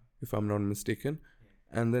 if I'm not mistaken.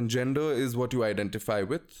 And then gender is what you identify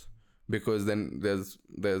with, because then there's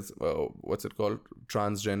what's it called,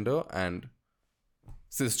 transgender and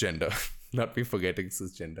cisgender. Not me forgetting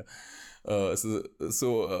cisgender.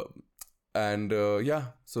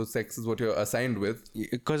 So sex is what you're assigned with.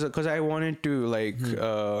 Because I wanted to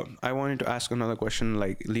I wanted to ask another question,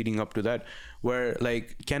 like, leading up to that, where,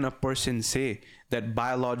 like, can a person say that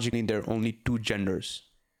biologically there are only two genders?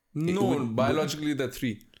 No, biologically there are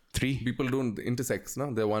three. People don't intersex,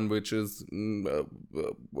 no? The one which is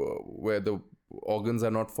where the organs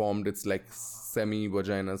are not formed. It's like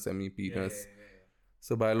semi-vagina, semi-penis.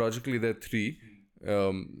 So biologically there are three.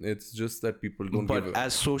 It's just that people don't. But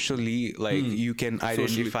as socially, like, you can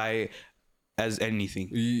identify as anything.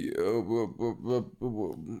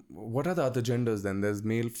 What are the other genders then? There's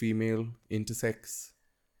male, female, intersex,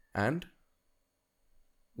 and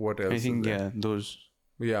what else? I think those.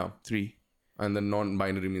 Yeah, three. And the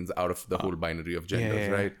non-binary means out of the whole binary of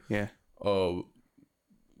genders, right? Yeah.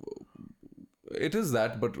 It is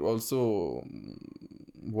that, but also,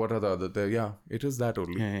 what are the other? It is that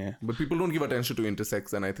only. Yeah. But people don't give attention to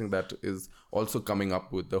intersex, and I think that is also coming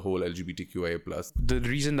up with the whole LGBTQIA+. The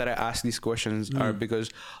reason that I ask these questions are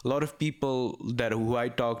because a lot of people who I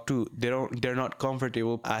talk to, they're not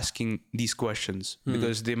comfortable asking these questions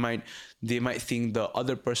because they might think the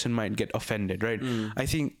other person might get offended, right? I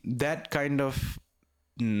think that kind of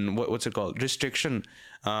what's it called, restriction,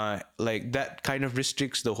 like, that kind of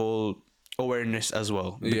restricts the whole awareness as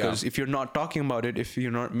well, because if you're not talking about it, if you're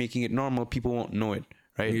not making it normal, people won't know it,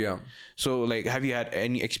 right? So, like, have you had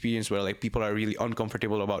any experience where, like, people are really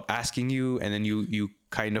uncomfortable about asking you, and then you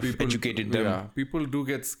kind of educated them? People do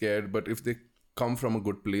get scared, but if they come from a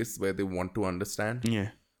good place where they want to understand,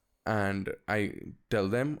 and I tell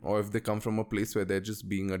them, or if they come from a place where they're just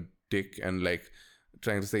being a dick and, like,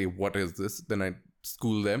 trying to say, what is this, then I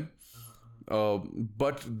school them.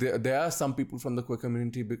 But there are some people from the queer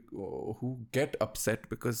community who get upset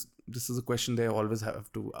because this is a question they always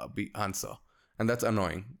have to answer, and that's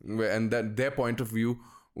annoying. And that their point of view,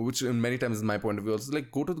 which many times is my point of view, also,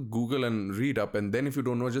 like, go to Google and read up, and then if you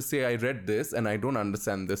don't know, just say, I read this and I don't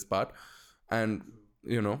understand this part. And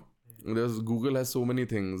Google has so many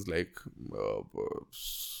things, like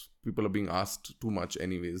people are being asked too much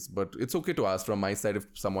anyways. But it's okay to ask. From my side, if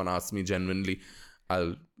someone asks me genuinely,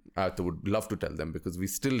 I would love to tell them, because we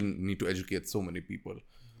still need to educate so many people.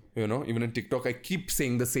 Even in TikTok, I keep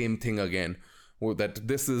saying the same thing again, that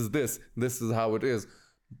this is how it is.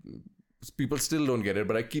 People still don't get it,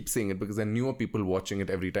 but I keep saying it because there are newer people watching it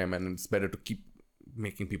every time, and it's better to keep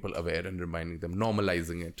making people aware and reminding them,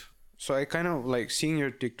 normalizing it. So I kind of like seeing your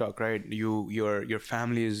TikTok, right? Your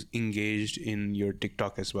family is engaged in your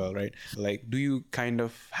TikTok as well, right? Like, do you kind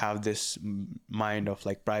of have this mind of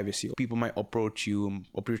like privacy? People might approach your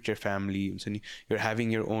family, so you're having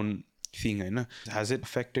your own thing, right? Has it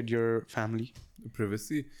affected your family?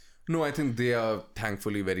 Privacy? No, I think they are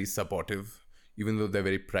thankfully very supportive, even though they're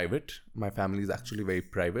very private. My family is actually very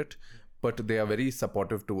private, but they are very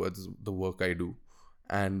supportive towards the work I do.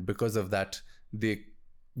 And because of that, they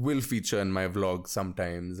will feature in my vlog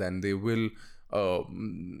sometimes, and they will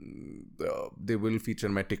feature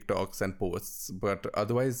in my TikToks and posts. But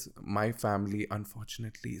otherwise, my family,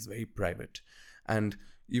 unfortunately, is very private. And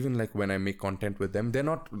even like when I make content with them, they're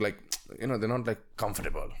not like, they're not like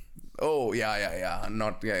comfortable. Oh, yeah.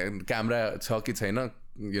 Not, yeah, camera,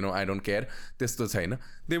 I don't care. This to China.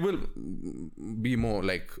 They will be more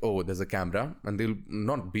like, oh, there's a camera, and they'll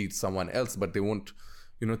not be someone else, but they won't,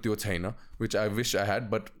 Tio China, which I wish I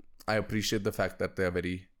had, but I appreciate the fact that they're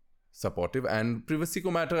very supportive. And privacy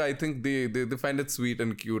ko matter, I think they find it sweet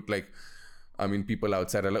and cute. Like, I mean, people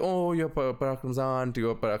outside are like, oh, you're Parakram's aunt,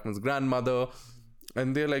 you're Parakram's grandmother.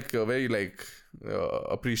 And they're like very like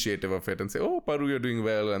appreciative of it and say, oh, Paru, you're doing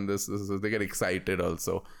well. And this. They get excited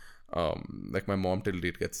also. Like my mom till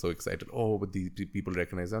date gets so excited. Oh, but these people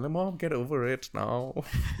recognize. I'm like, Mom, get over it now.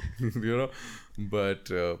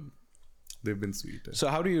 But they've been sweet. So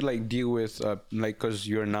how do you like deal with like, because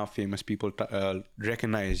you're now famous, people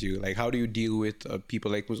recognize you. Like, how do you deal with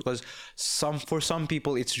people like, because for some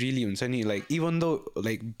people it's really unsunny. Like, even though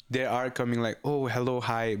like they are coming like, oh, hello,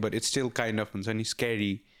 hi, but it's still kind of unsunny,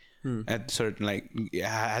 scary. At certain, like,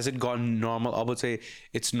 has it gone normal? I would say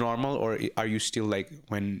it's normal, or are you still like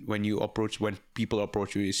when people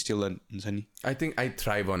approach you, it's still unsunny? I think I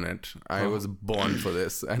thrive on it. I was born for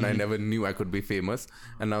this, and I never knew I could be famous.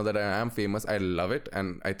 And now that I am famous, I love it.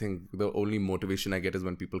 And I think the only motivation I get is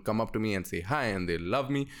when people come up to me and say hi, and they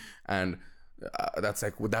love me. And that's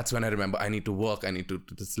when I remember I need to work. I need to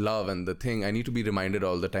this love and the thing. I need to be reminded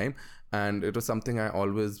all the time. And it was something I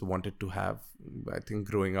always wanted to have. I think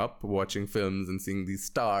growing up, watching films and seeing these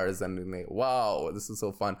stars and like, wow, this is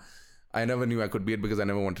so fun. I never knew I could be it because I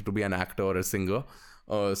never wanted to be an actor or a singer.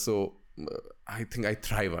 So I think I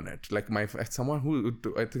thrive on it. Like I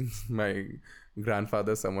think my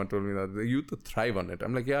grandfather, someone told me that you to thrive on it.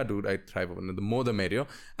 I'm like, yeah, dude, I thrive on it. The more the merrier.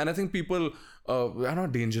 And I think people are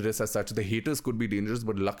not dangerous as such. The haters could be dangerous,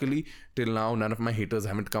 but luckily till now, none of my haters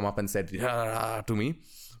haven't come up and said yeah to me.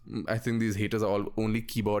 I think these haters are all only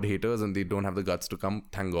keyboard haters, and they don't have the guts to come,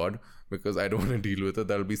 thank God, because I don't want to deal with it.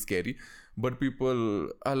 That'll be scary. But people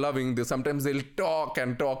are loving this. Sometimes they'll talk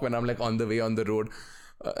when I'm like on the way on the road.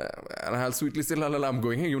 And I'll sweetly say, la, I'm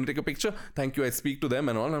going, hey, you want to take a picture? Thank you. I speak to them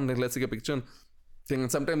and all. I'm like, let's take a picture.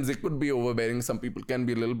 And sometimes they could be overbearing. Some people can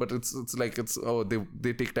be a little, but it's like,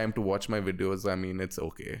 they take time to watch my videos. I mean, it's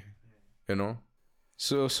okay,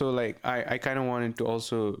 So like, I kind of wanted to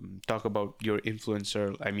also talk about your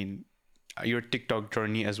influencer, I mean, your TikTok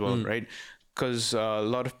journey as well, right? Because a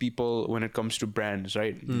lot of people, when it comes to brands,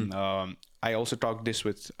 right? I also talked this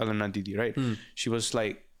with Alana Didi, right? She was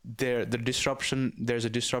like, there's a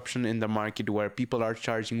disruption in the market where people are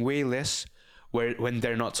charging way less when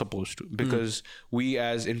they're not supposed to, because we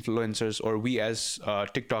as influencers or we as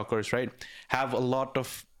TikTokers, right, have a lot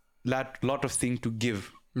of thing to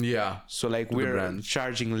give. Yeah. So like we're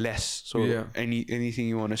charging less. So yeah. Anything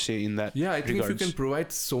you want to say in that? Yeah, I think if you can provide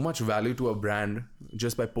so much value to a brand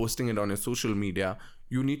just by posting it on your social media,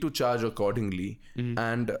 you need to charge accordingly.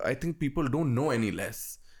 And I think people don't know any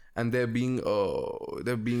less, and they're being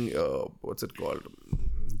what's it called?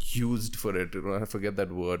 Used for it. I forget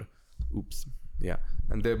that word. Oops. Yeah,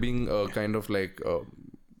 and they're being kind of like.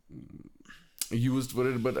 Used for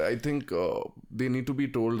it, but I think they need to be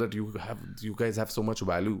told that you guys have so much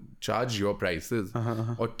value. Charge your prices,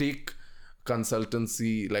 or take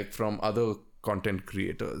consultancy like from other content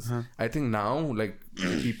creators. I think now like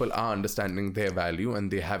people are understanding their value and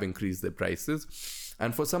they have increased their prices.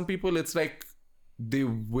 And for some people, it's like they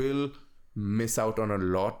will miss out on a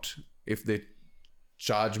lot if they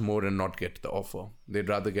charge more and not get the offer. They'd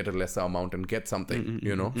rather get a lesser amount and get something,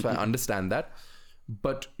 So I understand that.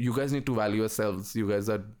 But you guys need to value yourselves. You guys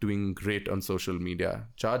are doing great on social media.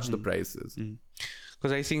 Charge the prices.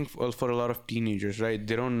 Because I think for a lot of teenagers, right,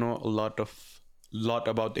 they don't know a lot of lot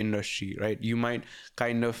about the industry, right? You might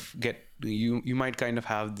kind of get you might kind of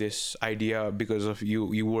have this idea because of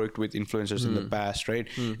you worked with influencers in the past, right?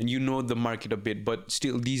 And you know the market a bit, but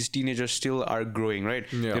still these teenagers still are growing, right?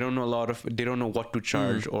 They don't know they don't know what to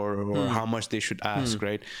charge or how much they should ask,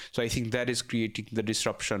 right? So I think that is creating the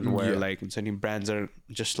disruption where like certain brands are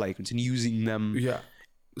just like using them.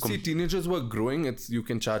 See, teenagers who are growing, you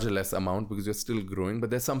can charge a less amount because you're still growing,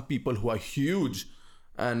 but there's some people who are huge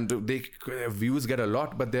and their views get a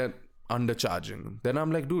lot, but they're undercharging. Then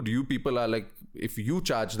I'm like, dude, you people are like, if you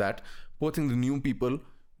charge that, poor thing, the new people,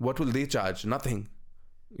 what will they charge? Nothing.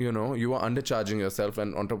 You know, you are undercharging yourself,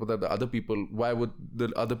 and on top of that, the other people, why would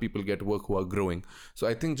the other people get work who are growing? So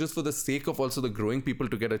I think just for the sake of also the growing people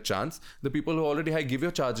to get a chance, the people who already high, give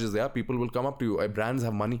your charges, people will come up to you. Brands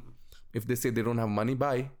have money. If they say they don't have money,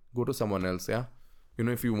 bye, go to someone else. You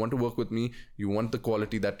know, if you want to work with me, you want the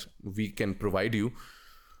quality that we can provide you,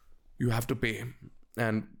 you have to pay.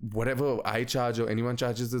 And whatever I charge or anyone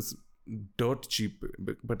charges is dirt cheap,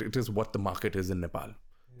 but it is what the market is in Nepal.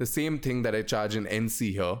 The same thing that I charge in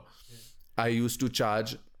NC here, I used to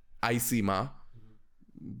charge ICMA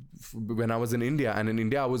when I was in India, and in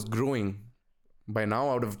India I was growing. By now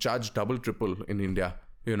I would have charged double, triple in India,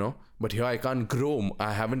 you know, but here I can't grow.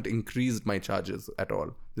 I haven't increased my charges at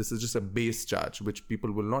all. This is just a base charge, which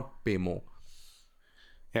people will not pay more.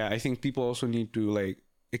 Yeah, I think people also need to like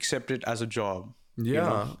accept it as a job.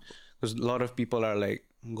 Yeah. Because a lot of people are like,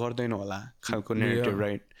 gardain hola khalko narrative,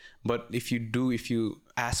 right? But if you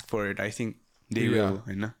ask for it, I think they will,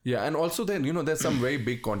 you know? Yeah, and also then, you know, there's some very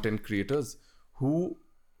big content creators who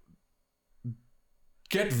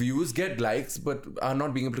get views, get likes, but are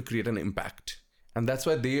not being able to create an impact. And that's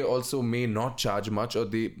why they also may not charge much, or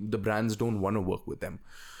the brands don't want to work with them.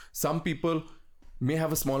 Some people may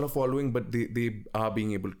have a smaller following, but they are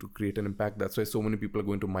being able to create an impact. That's why so many people are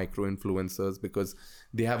going to micro influencers, because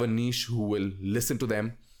they have a niche who will listen to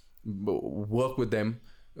them, work with them,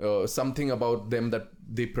 something about them that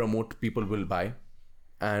they promote, people will buy,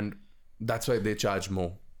 and that's why they charge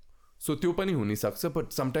more. So त्यो पनि हुन सक्छ,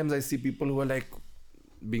 but sometimes I see people who are like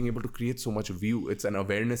being able to create so much view. It's an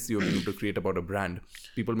awareness you're able to create about a brand.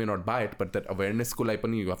 People may not buy it, but that awareness ko lai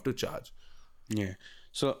pani you have to charge. Yeah.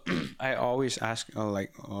 So I always ask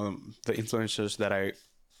the influencers that I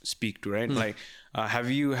speak to, right? Like,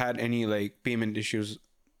 have you had any like payment issues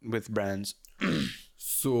with brands?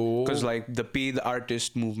 So, because like the pay the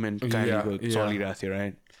artist movement kind of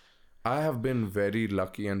right? I have been very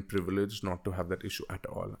lucky and privileged not to have that issue at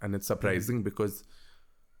all, and it's surprising because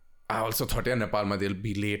I also thought Nepal they'll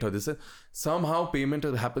be late or this. Somehow payment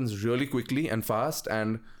happens really quickly and fast,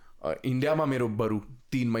 and India ma mero baru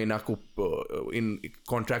 3 mahina ko in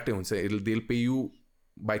contract they'll pay you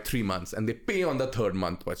by 3 months, and they pay on the 3rd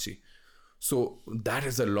month pachi. So that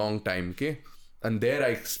is a long time, okay? And there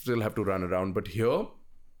I still have to run around, but here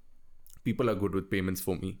people are good with payments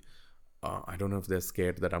for me. I don't know if they're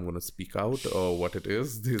scared that I'm going to speak out or what it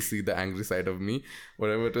is. They see the angry side of me.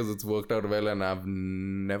 Whatever it is, it's worked out well, and I've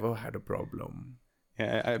never had a problem.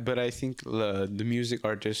 Yeah, but I think the music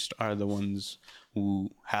artists are the ones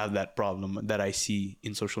who have that problem that I see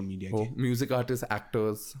in social media. Oh, music artists,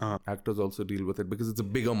 actors. Actors also deal with it because it's a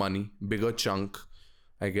bigger money, bigger chunk,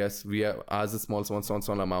 I guess. We are ours is small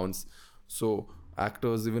amounts. So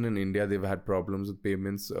actors, even in India, they've had problems with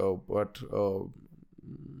payments, but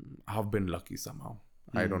I've been lucky somehow.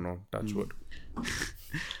 I don't know, touch wood.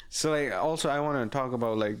 So like, also I want to talk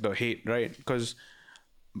about like the hate, right? Because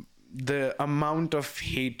the amount of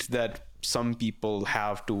hate that some people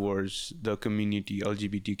have towards the community,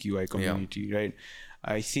 LGBTQI community, right?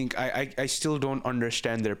 I think I still don't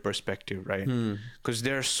understand their perspective, right? Because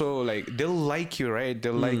they're so like, they'll like you, right?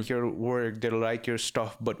 They'll like your work, they'll like your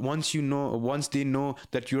stuff, but once they know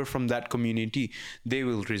that you're from that community, they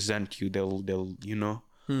will resent you. They'll you know,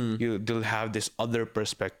 they'll have this other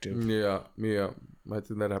perspective. Yeah. I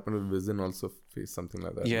think that happened with Vision also faced something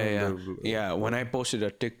like that. Yeah. When I posted a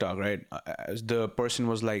TikTok, right, the person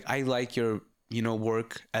was like, I like your, you know,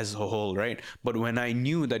 work as a whole, right? But when I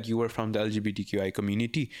knew that you were from the LGBTQI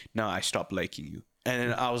community, now I stopped liking you.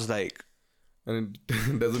 And I was like, and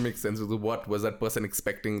it doesn't make sense. What was that person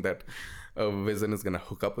expecting, that Vision is gonna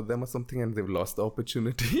hook up with them or something, and they've lost the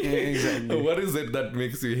opportunity? Yeah, exactly. What is it that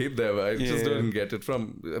makes you hate them? I just don't get it. I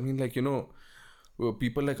mean, like, you know,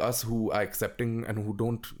 people like us who are accepting and who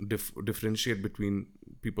don't differentiate between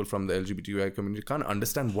people from the LGBTQI community can't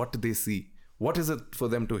understand what they see. What is it for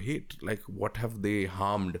them to hate? Like, what have they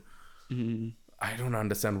harmed? I don't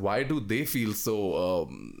understand. Why do they feel so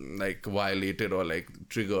like violated or like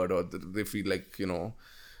triggered, or they feel like, you know,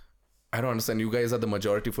 I don't understand. You guys are the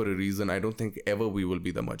majority for a reason. I don't think ever we will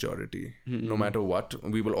be the majority. No matter what,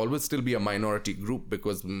 we will always still be a minority group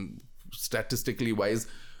because statistically wise,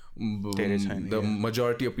 the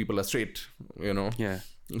majority of people are straight, Yeah.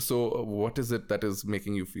 So what is it that is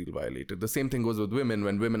making you feel violated? The same thing goes with women.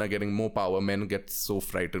 When women are getting more power, men get so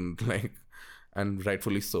frightened, and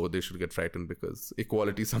rightfully so. They should get frightened because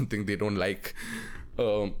equality is something they don't like.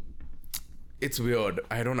 It's weird.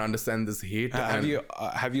 I don't understand this hate. Have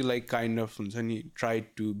you like kind of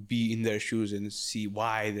tried to be in their shoes and see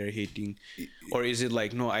why they're hating, or is it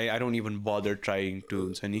like, no, I don't even bother trying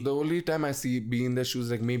to, Sunny? The only time I see be in their shoes,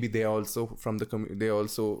 like maybe they are also from the they're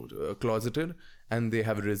also closeted and they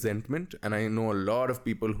have resentment. And I know a lot of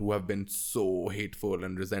people who have been so hateful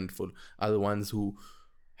and resentful are the ones who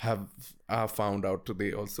are found out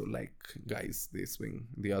they also like guys. They swing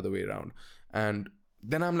the other way around. And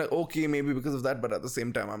then I'm like, okay, maybe because of that. But at the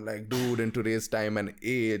same time, I'm like, dude, in today's time and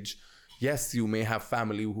age, yes, you may have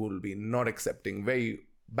family who will be not accepting, very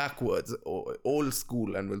backwards or old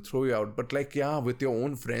school and will throw you out. But like, yeah, with your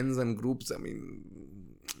own friends and groups, I mean,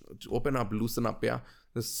 open up, loosen up, yeah.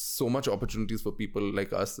 There's so much opportunities for people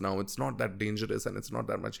like us now. It's not that dangerous and it's not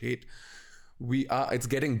that much hate. It's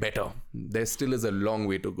getting better. There still is a long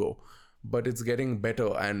way to go, but it's getting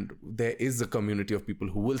better. And there is a community of people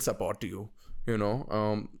who will support you.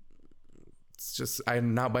 It's just any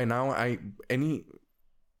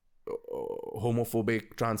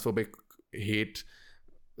homophobic, transphobic hate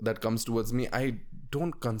that comes towards me, I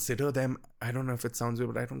don't consider them, I don't know if it sounds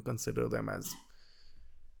weird, but I don't consider them as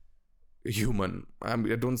human. I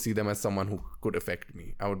don't see them as someone who could affect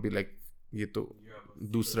me. I would be like, ye to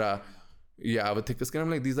dusra, yeah, I would think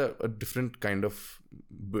I'm like, these are a different breed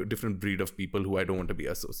of people who I don't want to be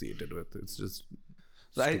associated with. It's just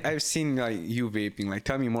I've seen you vaping. Like,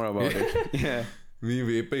 tell me more about it. Yeah. Me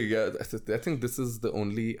vaping, yeah. I think this is the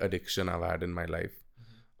only addiction I've had in my life.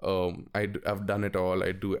 I've done it all.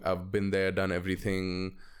 I've been there, done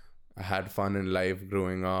everything. I had fun in life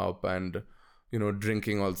growing up, and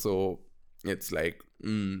drinking also. It's like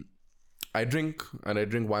I drink, and I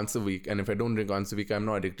drink once a week. And if I don't drink once a week, I'm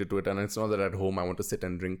not addicted to it. And it's not that at home I want to sit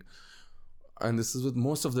and drink. And this is with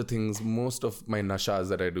most of the things, most of my nashas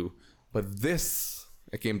that I do. But this,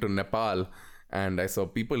 I came to Nepal and I saw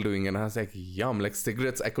people doing it and I was like, yum, like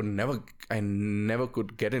cigarettes. I never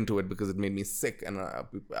could get into it because it made me sick. And I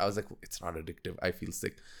was like, it's not addictive. I feel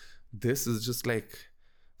sick. This is just like,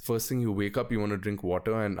 first thing you wake up, you want to drink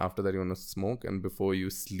water, and after that you want to smoke. And before you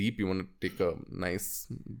sleep, you want to take a nice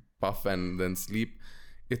puff and then sleep.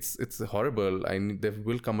 It's horrible. There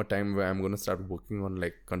will come a time where I'm going to start working on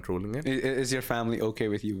like controlling it. Is your family okay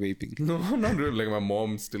with you vaping? No, not really. Like my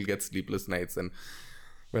mom still gets sleepless nights, and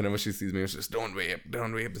whenever she sees me, she's just, don't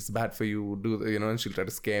vape, this is bad for you, and she'll try to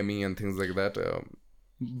scare me and things like that.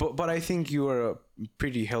 But I think you are a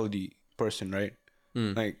pretty healthy person, right?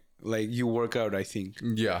 Like you work out, I think.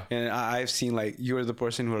 Yeah. And I've seen like you're the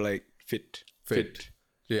person who are like fit.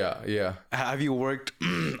 Yeah. Have you worked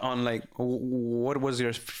on like, what was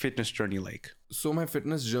your fitness journey like? So my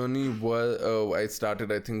fitness journey was, I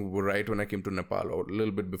started, I think, right when I came to Nepal, or a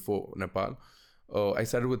little bit before Nepal. I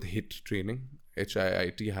started with HIIT training,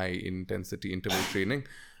 HIIT, high intensity interval training.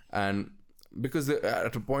 And because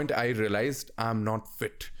at a point I realized I'm not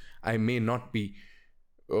fit. I may not be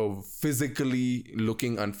physically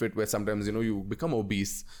looking unfit, where sometimes you become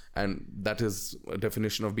obese, and that is a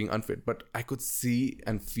definition of being unfit. But I could see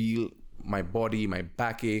and feel my body, my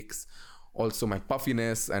back aches, also my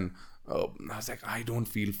puffiness, and I was like, I don't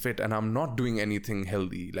feel fit, and I'm not doing anything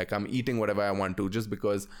healthy. Like, I'm eating whatever I want to. Just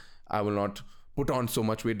because I will not put on so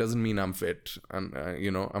much weight doesn't mean I'm fit, and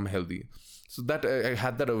I'm healthy. So that I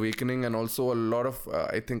had that awakening, and also a lot of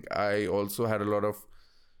I think I also had a lot of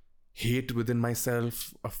hate within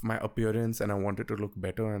myself of my appearance, and I wanted to look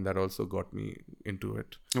better, and that also got me into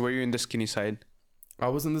it. Were you in the skinny side? I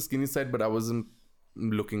was in the skinny side, but I wasn't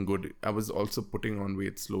looking good. I was also putting on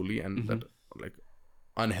weight slowly, and that like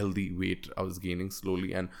unhealthy weight I was gaining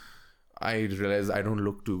slowly, and I realized I don't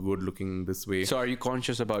look too good looking this way. So are you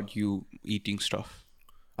conscious about you eating stuff?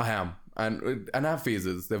 I am, and I have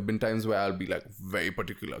phases. There have been times where I'll be like very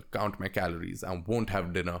particular, count my calories. I won't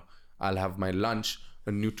have dinner. I'll have my lunch,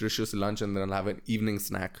 a nutritious lunch, and then I'll have an evening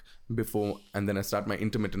snack before, and then I start my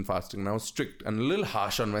intermittent fasting. Now, strict and a little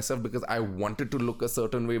harsh on myself because I wanted to look a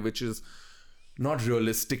certain way, which is not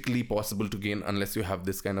realistically possible to gain unless you have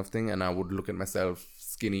this kind of thing. And I would look at myself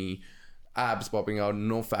skinny, abs popping out,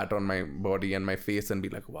 no fat on my body and my face, and be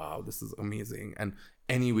like, wow, this is amazing. And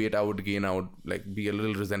any weight I would gain, I would like be a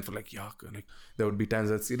little resentful, like yuck. Like there would be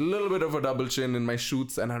times I'd see a little bit of a double chin in my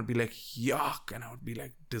shoots, and I'd be like yuck, and I would be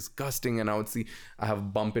like disgusting, and I would see I have a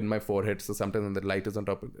bump in my forehead, so sometimes when the light is on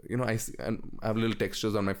top of it, I see, and I have little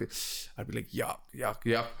textures on my face. I'd be like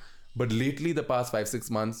yuck. But lately, the past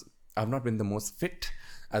 5-6 months, I've not been the most fit,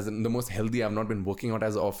 as in the most healthy. I've not been working out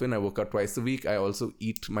as often. I work out twice a week. I also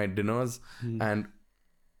eat my dinners, and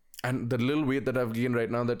the little weight that I've gained right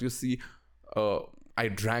now that you see, I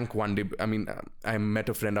drank one day. I mean, I met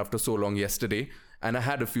a friend after so long yesterday, and I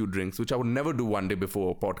had a few drinks, which I would never do one day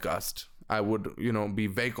before a podcast. I would, be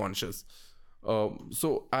very conscious.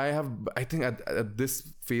 So I think at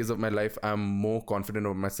this phase of my life, I'm more confident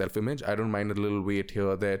of my self-image. I don't mind a little weight here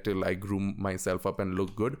or there till I groom myself up and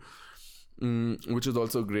look good, which is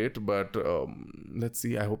also great. But let's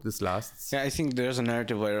see. I hope this lasts. Yeah, I think there's a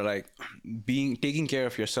narrative where like taking care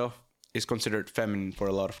of yourself is considered feminine for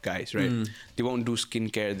a lot of guys, right? They won't do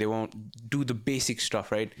skincare. They won't do the basic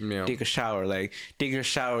stuff, right? Yeah. Take a shower. Like taking a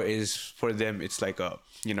shower is for them. It's like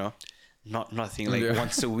nothing, like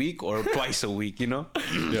once a week or twice a week,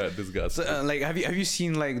 Yeah, disgusting. So, like have you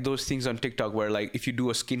seen like those things on TikTok where like if you do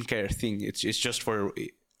a skincare thing, it's just for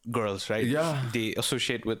girls, right? Yeah. They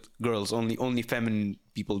associate with girls. Only feminine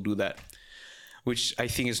people do that, which I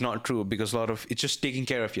think is not true, because it's just taking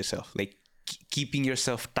care of yourself. Like keeping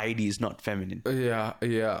yourself tidy is not feminine. Yeah.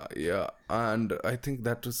 And I think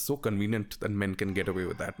that is so convenient that men can get away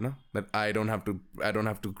with that, no? That I don't have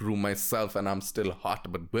to groom myself and I'm still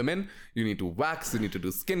hot. But women, you need to wax, you need to do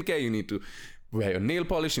skincare, you need to wear your nail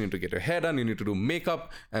polish, you need to get your hair done, you need to do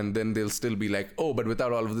makeup, and then they'll still be like, oh, but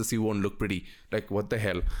without all of this you won't look pretty. Like, what the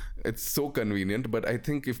hell? It's so convenient. But I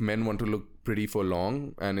think if men want to look pretty for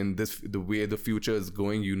long, and in the way the future is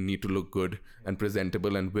going, you need to look good and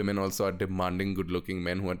presentable, and women also are demanding good looking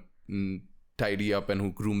men who are tidy up and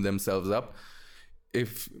who groom themselves up.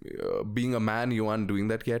 If being a man, you aren't doing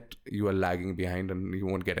that yet, you are lagging behind and you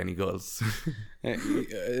won't get any girls.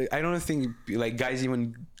 I don't think like guys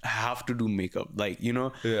even have to do makeup. Like,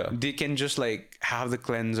 they can just like have the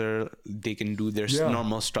cleanser. They can do their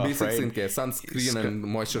normal stuff, basic right? skincare, sunscreen and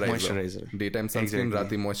moisturizer. Daytime sunscreen,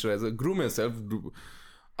 Exactly. Rati moisturizer. Groom yourself.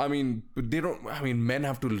 Men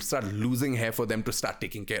have to start losing hair for them to start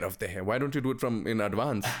taking care of their hair. Why don't you do it from in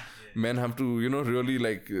advance? Men have to, really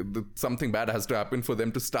like something bad has to happen for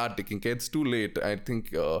them to start taking care. It's too late. I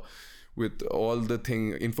think with all the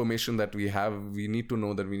information that we have, we need to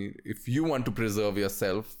know that if you want to preserve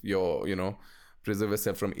yourself, preserve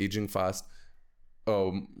yourself from aging fast,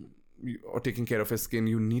 or taking care of your skin,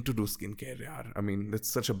 you need to do skincare. Yeah. I mean, that's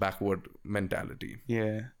such a backward mentality.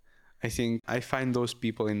 Yeah. I think I find those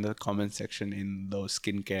people in the comment section in those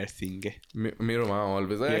skincare thing. Mero ma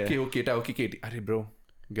always okay, bro,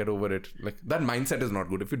 get over it. Like, that mindset is not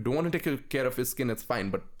good. If you don't want to take care of your skin, it's fine.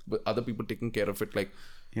 But other people taking care of it, like,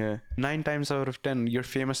 9 times out of 10, your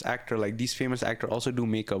famous actor, like these famous actors also do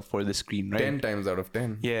makeup for the screen, right? 10 times out of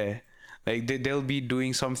 10. Yeah. Like they'll be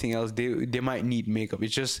doing something else. They might need makeup.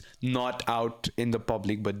 It's just not out in the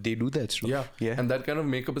public, but they do that stuff. Yeah. And that kind of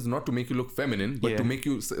makeup is not to make you look feminine, but to make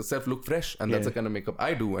yourself look fresh. And that's the kind of makeup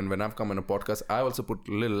I do. And when I've come on a podcast, I also put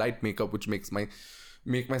a little light makeup, which makes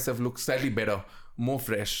myself look slightly better, more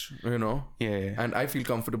fresh, Yeah. And I feel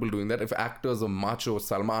comfortable doing that. If actors are macho,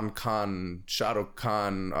 Salman Khan, Shah Rukh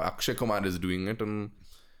Khan, Akshay Kumar is doing it, and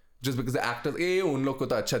just because the actors, un log ko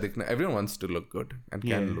to acha dikhna, everyone wants to look good and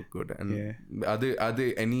can look good. And are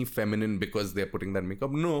they any feminine because they're putting that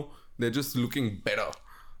makeup? No, they're just looking better,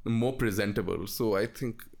 more presentable. So I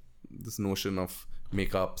think this notion of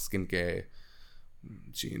makeup, skincare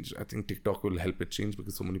change. I think TikTok will help it change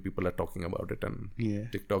because so many people are talking about it, and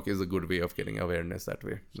TikTok is a good way of getting awareness that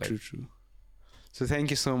way. Like, True. So thank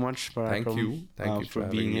you so much, Parakram. Thank you for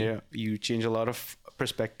being here. You change a lot of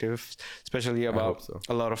perspectives, especially about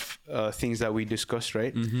a lot of things that we discussed,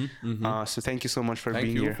 right? So thank you so much for being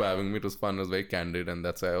here. Thank you for having me. It was fun. It was very candid, and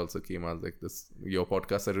that's why I also came. I was like, your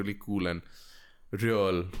podcasts are really cool and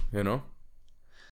real,